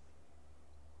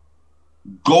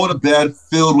go to bed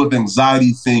filled with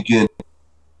anxiety thinking,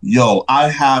 I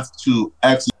have to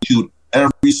execute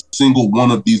every single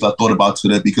one of these I thought about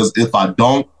today, because if I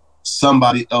don't,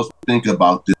 somebody else will think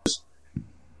about this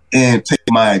and take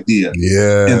my idea.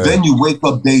 Yeah. And then you wake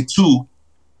up day 2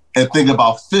 and think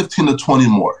about 15 to 20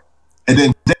 more. And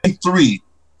then day 3,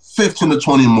 15 to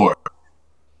 20 more.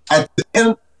 At the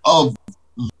end of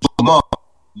the month,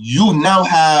 you now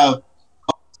have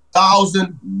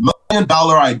 $1,000 million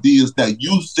ideas that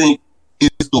you think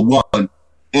is the one,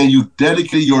 and you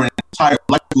dedicate your entire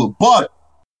life to it. But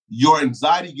your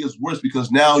anxiety gets worse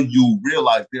because now you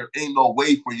realize there ain't no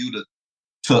way for you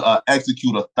to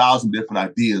execute 1,000 different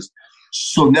ideas.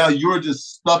 So now you're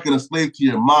just stuck in a slave to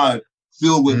your mind,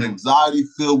 filled with anxiety,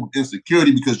 filled with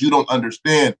insecurity, because you don't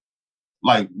understand,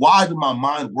 like, why does my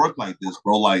mind work like this,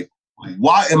 bro? Like,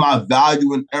 why am I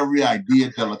valuing every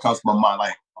idea that comes to my mind?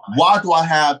 Like, why do I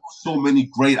have so many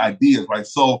great ideas, right?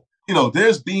 So,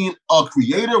 there's being a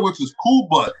creator, which is cool,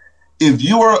 but if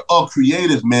you are a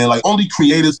creative, man, like, only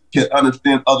creators can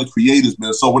understand other creators,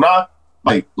 man. So when I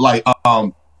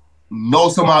know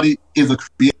somebody is a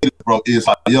creative, bro, it's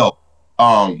like, yo,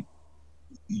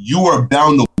 you are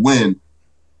bound to win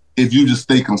if you just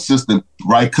stay consistent,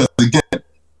 right? Because again,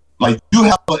 like, you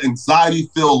have an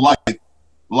anxiety-filled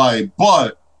life,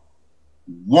 but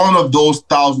one of those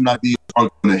 1,000 ideas are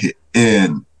gonna hit,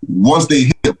 and once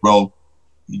they hit, bro,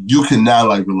 you can now,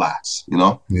 like, relax,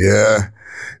 Yeah.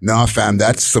 Nah, fam,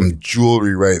 that's some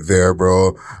jewelry right there,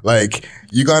 bro. Like,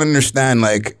 you gotta understand,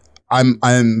 like,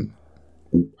 I'm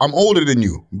older than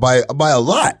you by a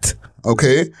lot,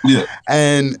 okay? Yeah.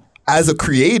 And as a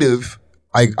creative,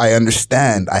 I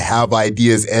understand. I have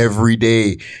ideas every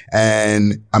day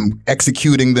and I'm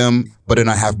executing them, but then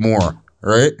I have more,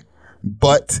 right?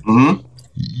 But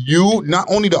you, not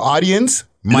only the audience,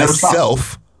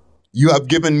 myself, you have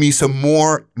given me some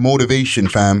more motivation,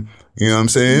 fam. You know what I'm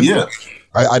saying? Yeah.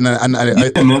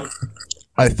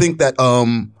 I think that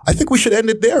I think we should end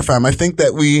it there, fam. I think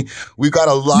that we got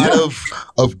a lot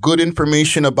of good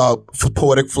information about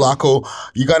Poetic Flacco.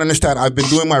 You got to understand, I've been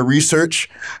doing my research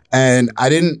and I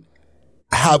didn't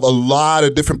have a lot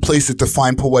of different places to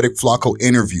find Poetic Flacco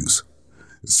interviews.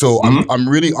 So I'm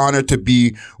really honored to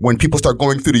be when people start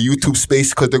going through the YouTube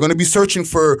space, because they're going to be searching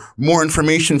for more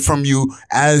information from you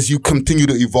as you continue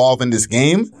to evolve in this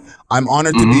game. I'm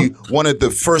honored to be one of the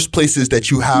first places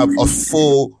that you have a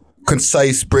full,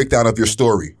 concise breakdown of your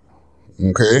story.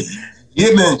 Okay.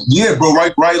 Yeah, man. Yeah, bro.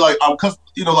 Right. Like, cause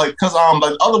like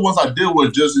the other ones I did were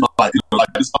just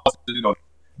this,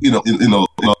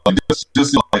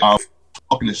 just like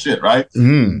fucking the shit, right?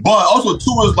 But also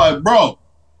too is like, bro,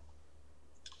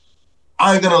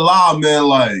 I ain't gonna lie, man.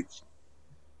 Like,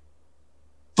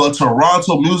 the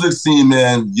Toronto music scene,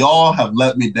 man, y'all have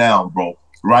let me down, bro.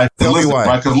 Right? Tell me why.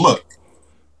 Right? Cause look.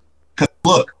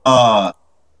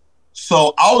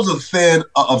 So I was a fan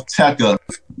of Tekka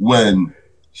when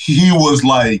he was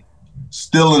like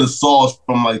still in the sauce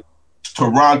from like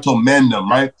Toronto Mandem,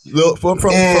 right? From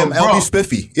LB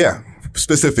Spiffy, yeah,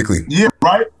 specifically. Yeah,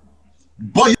 right.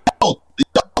 But yo,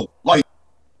 like,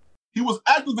 he was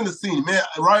active in the scene, man,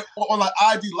 right? On like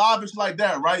IG Live and shit like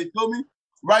that, right? You feel me?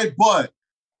 Right? But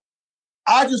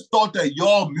I just thought that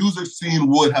y'all music scene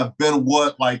would have been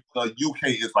what like the UK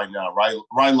is right now, right?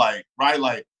 Like,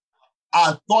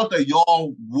 I thought that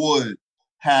y'all would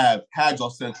have had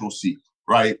your central seat,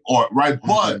 right? But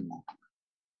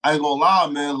I ain't gonna lie,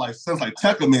 man, like, since like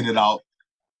Tekka made it out,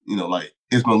 like,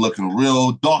 it's been looking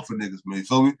real dark for niggas, man. You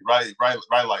feel me? Right.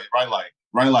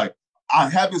 Like, I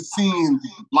haven't seen,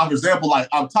 like, for example, like,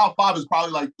 top 5 is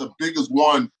probably like the biggest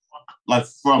one, like,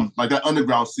 from like that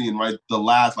underground scene, right? The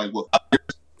last, like, what?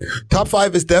 Top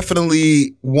 5 is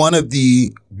definitely one of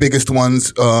the biggest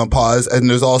ones, pause. And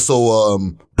there's also,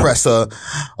 Pressa,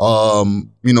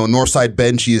 Northside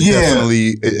Benji is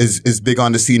definitely is big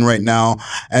on the scene right now.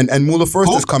 And Mula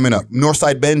First is coming up.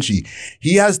 Northside Benji.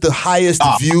 He has the highest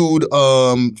viewed,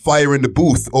 Fire in the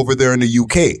Booth over there in the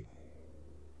UK.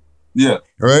 Yeah.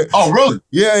 Right? Oh, really?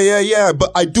 Yeah.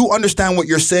 But I do understand what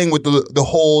you're saying with the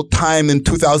whole time in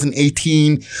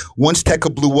 2018, once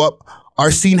Tekka blew up, our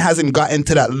scene hasn't gotten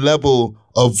to that level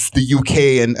of the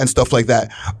UK and stuff like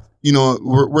that.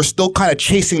 We're still kind of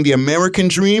chasing the American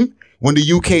dream when the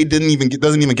UK doesn't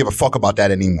even give a fuck about that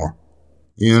anymore.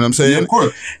 You know what I'm saying? Yeah, of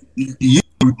course. Yeah,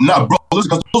 nah, bro. Listen,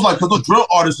 cause the drill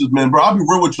artists, man, bro. I'll be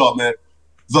real with y'all, man.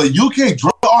 The UK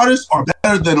drill artists are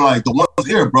better than like the ones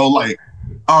here, bro. Like,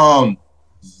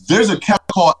 there's a cat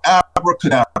called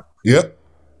Abracadabra. Yep.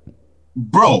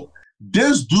 Bro,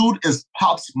 this dude is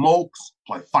Pop Smoke's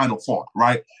like final form,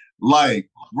 right? Like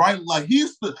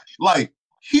he's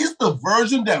the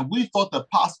version that we thought that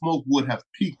Pop Smoke would have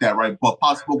peaked at, right? But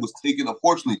Pop Smoke was taken,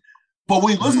 unfortunately. But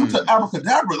when you listen to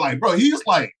Abracadabra, like, bro, he's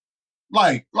like,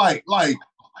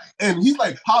 and he's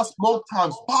like Pop Smoke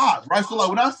times 5, right? So like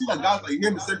when I see like guys like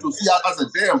him in Central C, I said,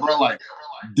 damn, bro,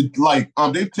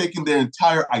 they've taken their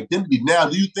entire identity. Now,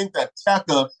 do you think that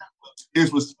Tekka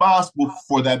is responsible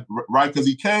for that, right? Because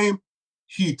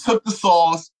he took the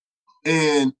sauce,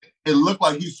 and it looked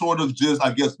like he sort of just,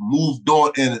 I guess, moved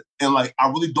on, and like I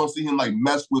really don't see him like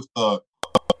mess with the.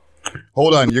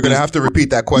 Hold on, you're gonna have to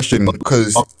repeat that question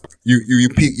because you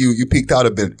peeked out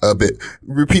a bit.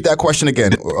 Repeat that question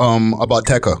again. About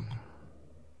Tecca.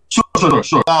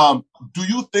 Sure. Do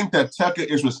you think that Tecca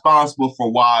is responsible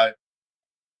for why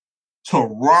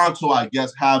Toronto, I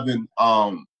guess, haven't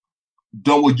done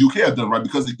what UK have done, right?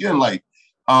 Because again, like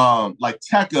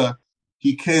Tecca,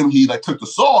 he like took the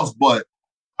sauce, but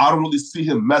I don't really see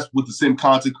him mess with the same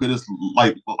content creators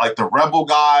like the Rebel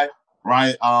guy,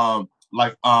 right?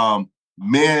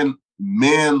 Man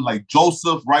like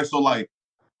Joseph, right? So like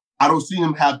I don't see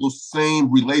him have those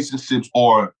same relationships,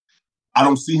 or I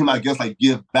don't see him, I guess, like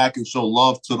give back and show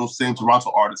love to those same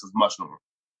Toronto artists as much no more.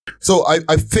 So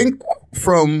I think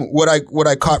from what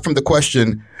I caught from the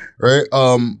question, right?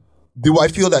 Do I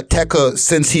feel that Tecca,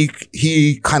 since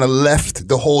he kind of left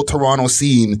the whole Toronto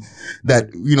scene, that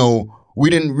we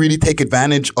didn't really take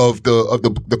advantage of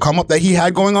the come up that he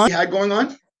had going on?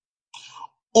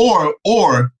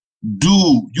 Or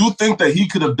do you think that he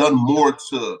could have done more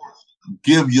to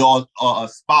give y'all a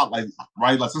spotlight,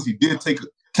 right? Like since he did take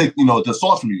the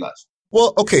sauce from you guys.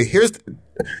 Well, okay.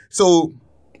 So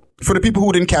for the people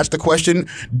who didn't catch the question,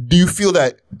 do you feel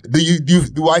that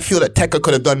do I feel that Tecca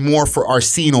could have done more for our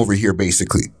scene over here,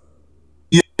 basically?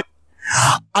 Yeah.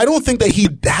 I don't think that he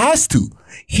has to.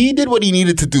 He did what he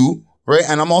needed to do, right?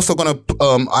 And I'm also gonna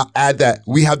add that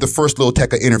we have the first Lil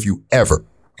Tecca interview ever.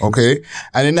 Okay.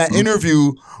 And in that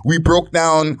interview, we broke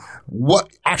down what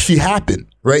actually happened,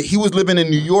 right? He was living in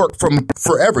New York from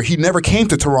forever. He never came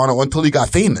to Toronto until he got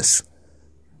famous.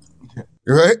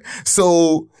 Right?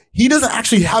 So he doesn't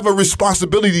actually have a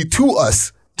responsibility to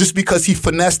us just because he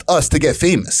finessed us to get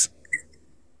famous.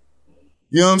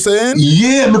 You know what I'm saying?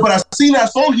 Yeah, but I seen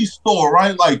that song he stole,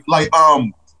 right? But like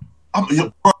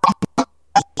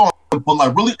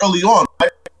really early on,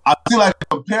 right? I seen like a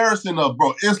comparison of,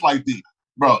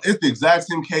 it's the exact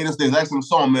same cadence, the exact same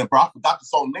song, man. Bro, I forgot the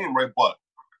song name, right? But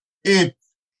if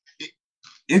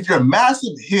your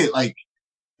massive hit, like,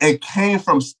 it came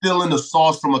from stealing the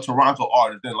sauce from a Toronto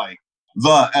artist, then like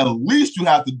at least you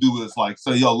have to do is like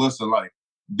say, yo, listen, like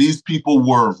these people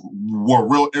were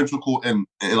real integral in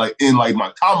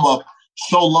my come up,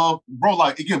 show love, bro.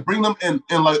 Like again, bring them in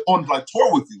like on like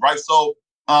tour with you, right? So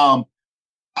I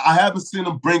haven't seen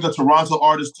him bring a Toronto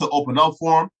artist to open up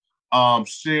for him.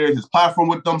 Share his platform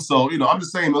with them. So, I'm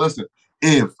just saying, listen,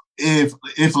 if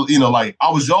like I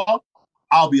was y'all,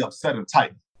 I'll be upset and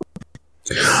tight.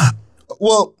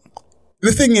 Well,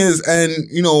 the thing is, and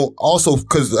also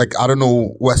because like I don't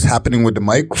know what's happening with the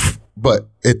mic, but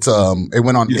it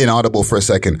went on inaudible for a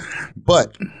second.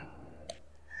 But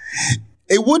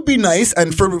it would be nice,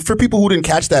 and for people who didn't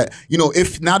catch that,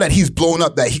 if now that he's blown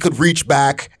up, that he could reach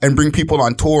back and bring people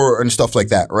on tour and stuff like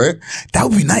that, right? That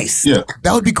would be nice. Yeah,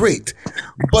 that would be great.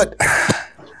 But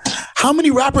how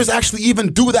many rappers actually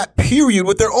even do that? Period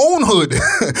with their own hood,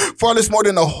 far less more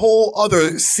than a whole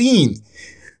other scene,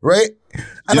 right?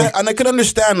 And I can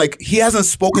understand, like, he hasn't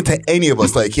spoken to any of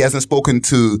us. Like, he hasn't spoken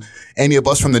to any of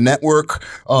us from the network.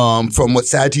 From what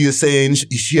Saji is saying,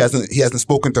 he hasn't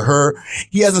spoken to her.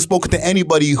 He hasn't spoken to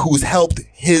anybody who's helped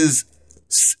his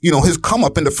come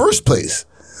up in the first place.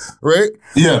 Right?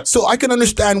 Yeah. So I can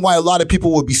understand why a lot of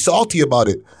people would be salty about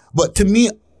it. But to me,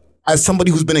 as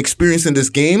somebody who's been experiencing this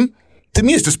game, to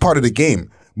me, it's just part of the game.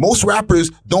 Most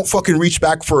rappers don't fucking reach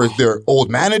back for their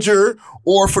old manager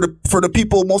or for the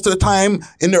people most of the time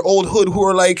in their old hood who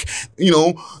are like,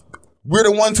 we're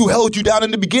the ones who held you down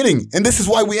in the beginning. And this is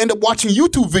why we end up watching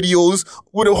YouTube videos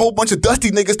with a whole bunch of dusty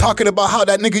niggas talking about how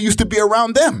that nigga used to be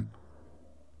around them.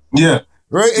 Yeah.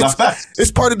 Right?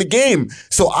 It's part of the game.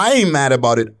 So I ain't mad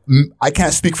about it. I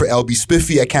can't speak for LB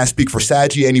Spiffy. I can't speak for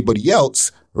Saji, anybody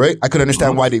else. Right? I could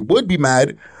understand why they would be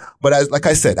mad. But like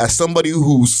I said, as somebody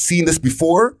who's seen this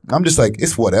before, I'm just like,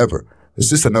 it's whatever. It's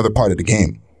just another part of the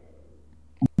game.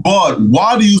 But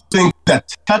why do you think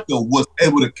that Tecca was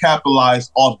able to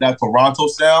capitalize off that Toronto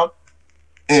sound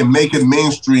and make it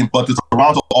mainstream, but the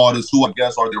Toronto artists, who I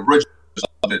guess are the originals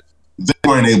of it, they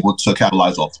weren't able to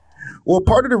capitalize off? Well,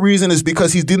 part of the reason is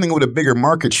because he's dealing with a bigger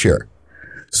market share.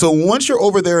 So once you're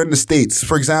over there in the States,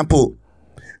 for example,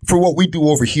 for what we do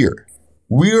over here,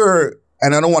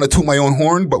 and I don't want to toot my own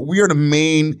horn, but we are the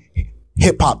main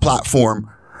hip hop platform.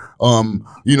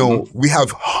 We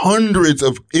have hundreds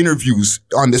of interviews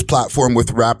on this platform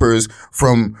with rappers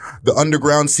from the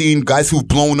underground scene, guys who've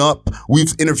blown up.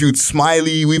 We've interviewed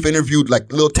Smiley. We've interviewed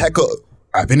like Lil Tecca.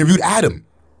 I've interviewed Adam.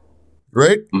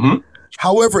 Right? Mm-hmm.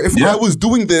 However, if I was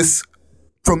doing this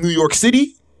from New York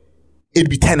City, it'd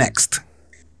be 10x'd.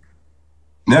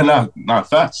 Yeah, not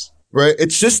fast. right?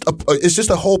 It's just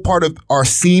a whole part of our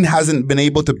scene hasn't been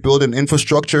able to build an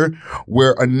infrastructure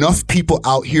where enough people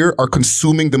out here are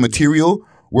consuming the material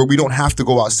where we don't have to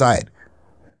go outside,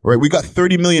 right? We got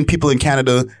 30 million people in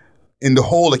Canada, in the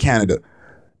whole of Canada,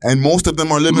 and most of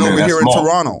them are living over here in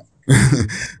Toronto,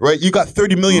 right? You got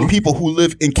 30 million people who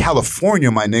live in California,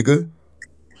 my nigga.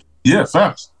 Yeah,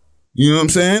 facts. You know what I'm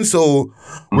saying? So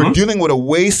we're dealing with a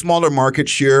way smaller market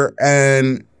share,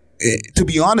 and to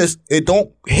be honest, it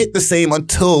don't hit the same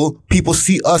until people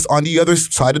see us on the other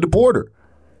side of the border.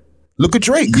 Look at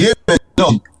Drake. Yeah,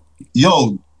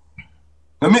 yo.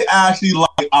 Let me actually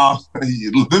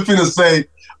they're finna say,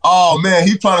 oh man,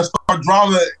 he trying to start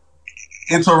drama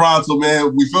in Toronto,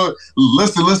 man. We feel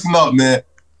listen up, man.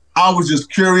 I was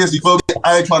just curious. You feel me?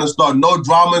 I ain't trying to start no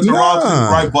drama in Toronto,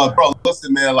 right? But bro,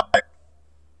 listen, man. Like,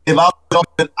 if I jump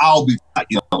in, I'll be like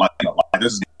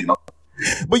this is,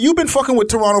 But you've been fucking with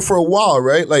Toronto for a while,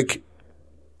 right? Like,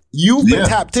 you've been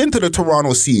tapped into the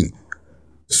Toronto scene.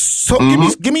 So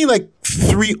give me like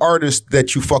 3 artists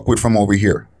that you fuck with from over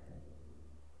here.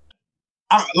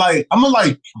 I'm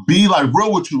gonna be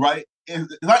real with you, right?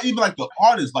 It's not even like the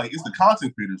artists, like it's the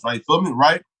content creators, right? Feel me,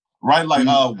 right? Right? Like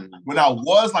when I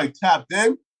was like tapped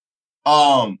in,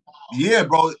 yeah,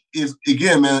 bro. Is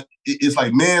again, man. It's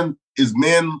like man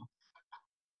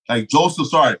like Joseph.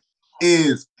 Sorry,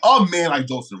 is a man like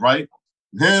Joseph, right?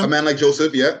 A man like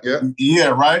Joseph, yeah,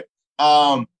 right.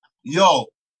 Yo,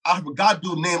 I forgot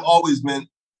dude's name always, man.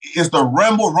 It's the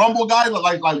Rumble guy,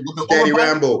 like with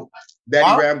the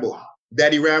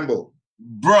Daddy Rambo,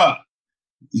 bruh.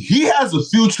 He has a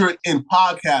future in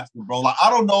podcasting, bro. Like I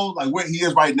don't know, like where he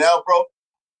is right now, bro.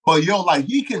 But yo, like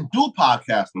he can do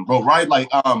podcasting, bro. Right? Like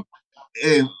and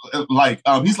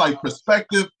he's like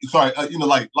perspective. Sorry, he's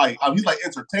like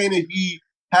entertaining. He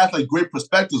has like great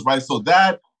perspectives, right? So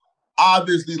that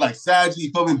obviously like Saji,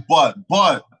 you feel me? But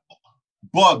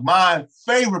my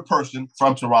favorite person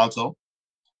from Toronto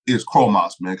is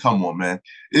Chromas, man. Come on, man.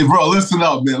 Hey, bro, listen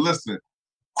up, man. Listen.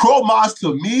 Chromas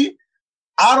to me,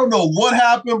 I don't know what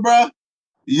happened, bro.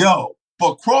 Yo,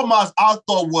 but Chromas I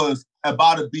thought was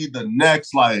about to be the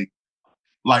next like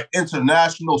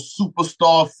international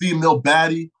superstar female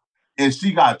baddie, and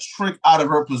she got tricked out of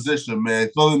her position, man.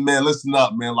 Feel me, man? Listen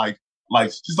up, man. Like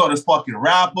she started fucking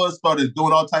rappers, started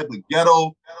doing all type of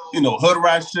ghetto, hood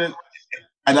rat shit,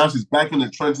 and now she's back in the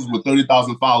trenches with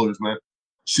 30,000 followers, man.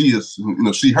 She is,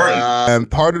 she hurt. And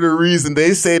part of the reason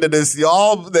they say that it's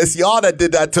y'all that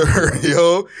did that to her,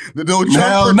 yo. The no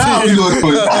jumper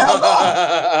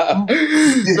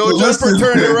no jumper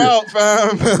turned her out,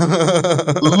 fam.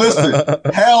 Listen,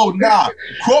 hell nah.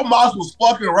 Chromas was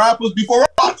fucking rappers before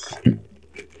us.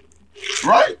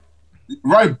 Right?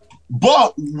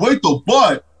 But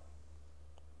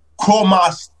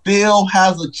Chromas still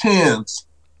has a chance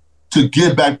to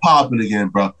get back popping again,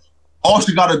 bro. All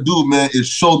she gotta do, man, is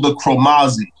show the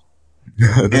Chromazi.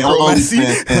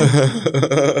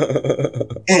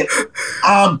 And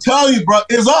I'm telling you, bro,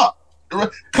 it's up.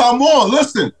 Come on,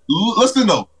 listen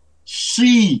though.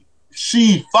 She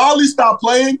finally stopped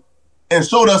playing and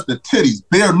showed us the titties,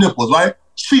 bare nipples, right?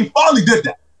 She finally did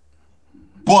that.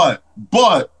 But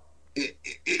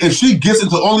if she gets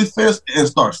into OnlyFans and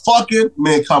starts fucking,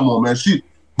 man, come on, man. She's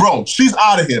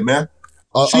out of here, man.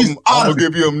 I'm gonna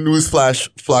give you a news flash,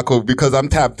 Flacco, because I'm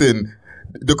tapped in.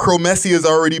 The Chromessi has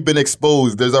already been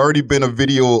exposed. There's already been a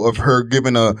video of her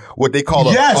giving what they call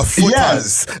a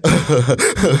footaz.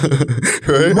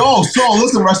 Right? No, so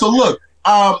listen, right? So look,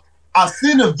 I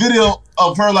seen a video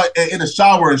of her like in the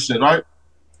shower and shit, right?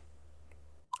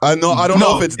 I don't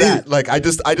know if it's that. Like I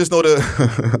just know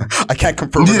I can't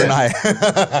confirm or deny.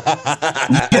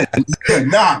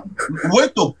 Nah.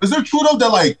 Is it true though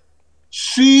that like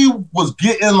she was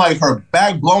getting like her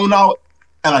back blown out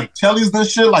and like tellies and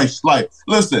shit? Like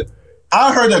listen,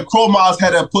 I heard that Chromas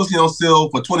had that pussy on sale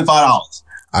for $25.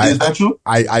 Is that true?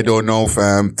 I don't know,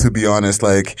 fam. To be honest,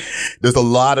 like there's a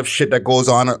lot of shit that goes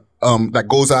on that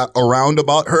goes around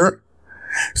about her.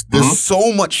 There's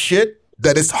so much shit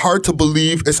that it's hard to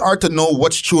believe. It's hard to know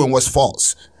what's true and what's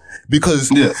false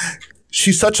because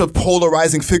she's such a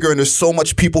polarizing figure, and there's so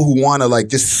much people who want to like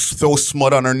just throw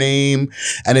smut on her name,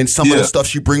 and then some of the stuff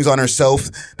she brings on herself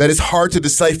that it's hard to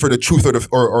decipher the truth or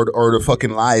the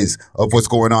fucking lies of what's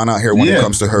going on out here when it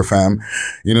comes to her, fam.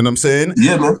 You know what I'm saying?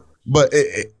 Yeah, man. But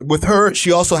with her,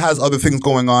 she also has other things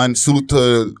going on. Salute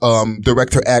to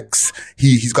Director X.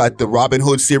 He's got the Robin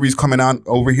Hood series coming out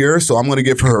over here, so I'm gonna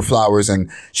give her flowers,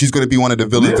 and she's gonna be one of the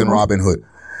villains in Robin Hood.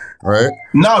 All right?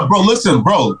 Nah, bro. Listen,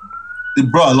 bro,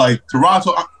 like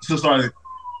Toronto. So sorry.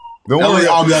 Don't worry,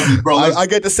 bro. I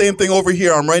get the same thing over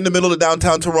here. I'm right in the middle of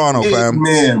downtown Toronto, fam.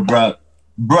 Man, bro.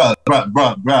 bruh,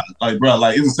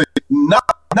 like it's insane. Nah,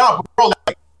 bro,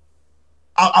 like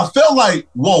I felt like,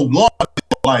 well, one,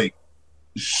 like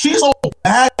she's so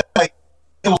bad, like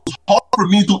it was hard for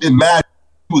me to imagine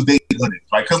she was dating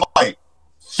Hoodix, right? Because like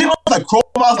she looks like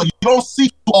Chromas, like you don't see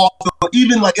too often,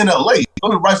 even like in LA. You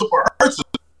don't write for her.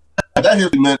 That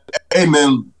hit me, man. Hey,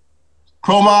 man,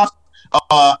 Chromas,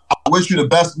 I wish you the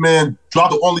best, man. Drop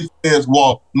the OnlyFans.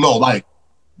 Well, no, like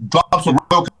drop some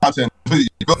real content.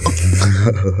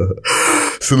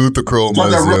 Salute the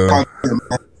Chromas, yo. Content,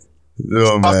 man.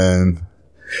 Yo, man.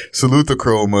 Salute the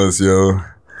Chromas, yo.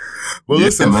 Well, yeah,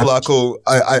 listen, man. Flacco,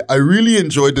 I really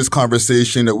enjoyed this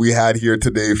conversation that we had here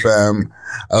today, fam.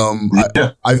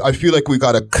 I feel like we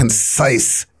got a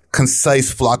concise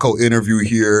Flacco interview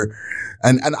here.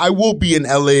 And I will be in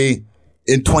LA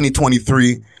in 2023.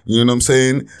 You know what I'm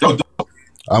saying?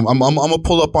 I'm gonna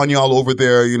pull up on y'all over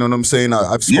there. You know what I'm saying?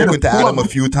 I've spoken to Adam a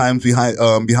few times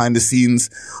behind the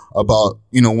scenes about,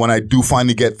 you know, when I do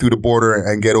finally get through the border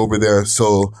and get over there.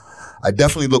 So I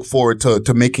definitely look forward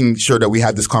to making sure that we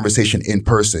have this conversation in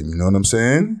person. You know what I'm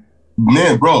saying?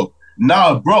 Man, bro.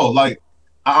 Nah, bro. Like,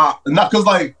 not cause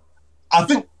like, I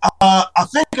think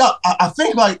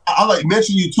like I like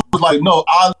mentioned you too. Like, no,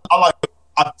 I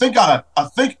think I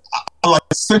like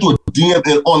sent you a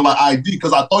DM on my ID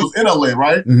because I thought you was in LA,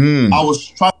 right? Mm-hmm. I was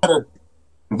trying to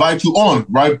invite you on,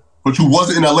 right? But you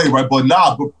wasn't in LA, right? But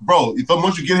nah, bro,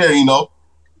 once you get here, you know,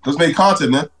 just make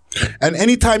content, man. And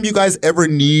anytime you guys ever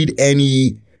need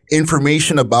any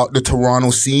information about the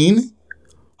Toronto scene,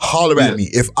 holler at me.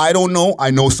 If I don't know, I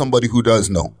know somebody who does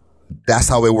know. That's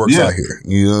how it works out here.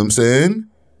 You know what I'm saying?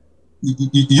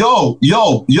 Yo,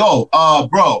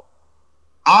 bro.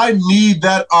 I need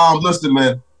that, listen,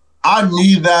 man. I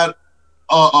need that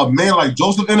a man like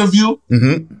Joseph interview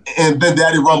and then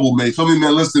Daddy Rumble, man. Feel me,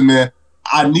 man? Listen, man.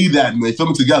 I need that, man. Feel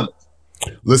me together.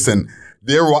 Listen,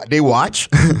 they watch.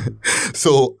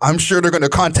 So I'm sure they're going to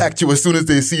contact you as soon as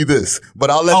they see this. But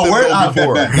I'll let them know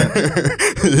before.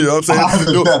 You know what I'm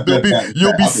saying?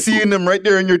 You'll be seeing them right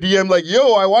there in your DM like,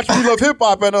 yo, I watched You Love Hip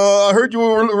Hop and I heard you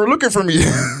were looking for me.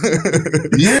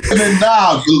 Yeah, man,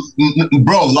 nah,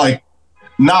 bro, like,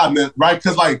 nah, man, right?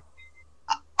 Because, like,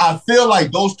 I feel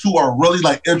like those two are really,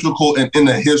 like, integral in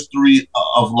the history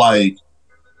of, like,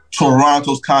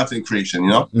 Toronto's content creation, you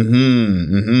know?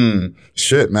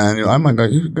 Shit, man. You know, I'm like,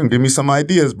 you're going to give me some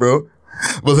ideas, bro.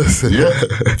 But listen,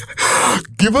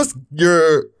 give us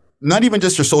your, not even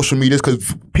just your social medias,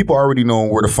 because people already know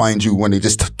where to find you when they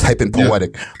just type in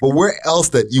Poetic. But where else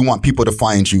that you want people to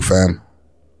find you, fam?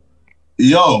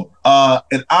 Yo,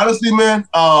 and honestly, man,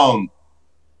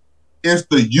 it's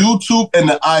the YouTube and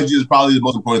the IG is probably the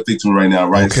most important thing to me right now,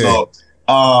 right? Okay. So,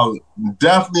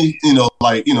 definitely,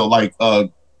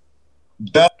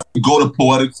 definitely go to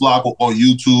Poetic Flacco on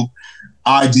YouTube.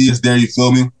 IG is there, you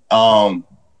feel me?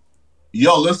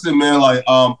 Yo, listen, man, like,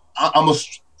 I'm gonna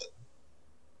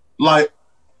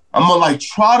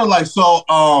try to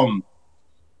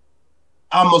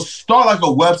I'm gonna start like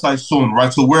a website soon,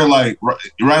 right? So where like,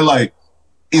 right, like,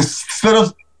 instead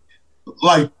of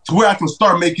like to where I can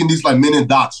start making these like mini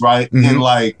docs, right? And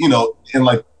like, you know, and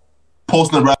like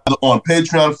posting it rather on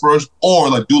Patreon first, or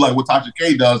like do like what Tasha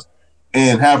K does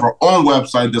and have her own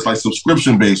website that's like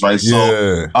subscription based, right?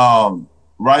 So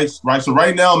right. So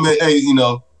right now, man, hey, you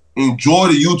know, enjoy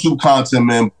the YouTube content,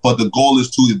 man, but the goal is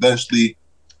to eventually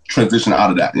transition out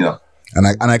of that, you know.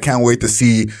 And I can't wait to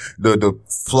see the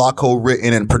Flacco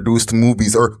written and produced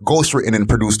movies or ghost written and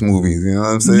produced movies. You know what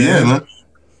I'm saying? Yeah, man.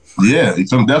 Yeah,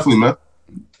 definitely, man.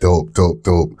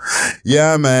 Dope.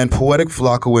 Yeah, man. Poetic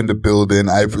Flacco in the building.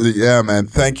 Yeah, man.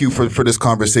 Thank you for this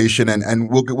conversation, and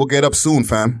we'll get up soon,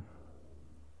 fam.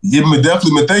 Yeah, man.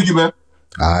 Definitely, man. Thank you, man.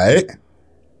 All right.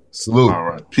 Salute. All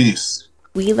right. Peace.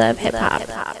 We love hip hop.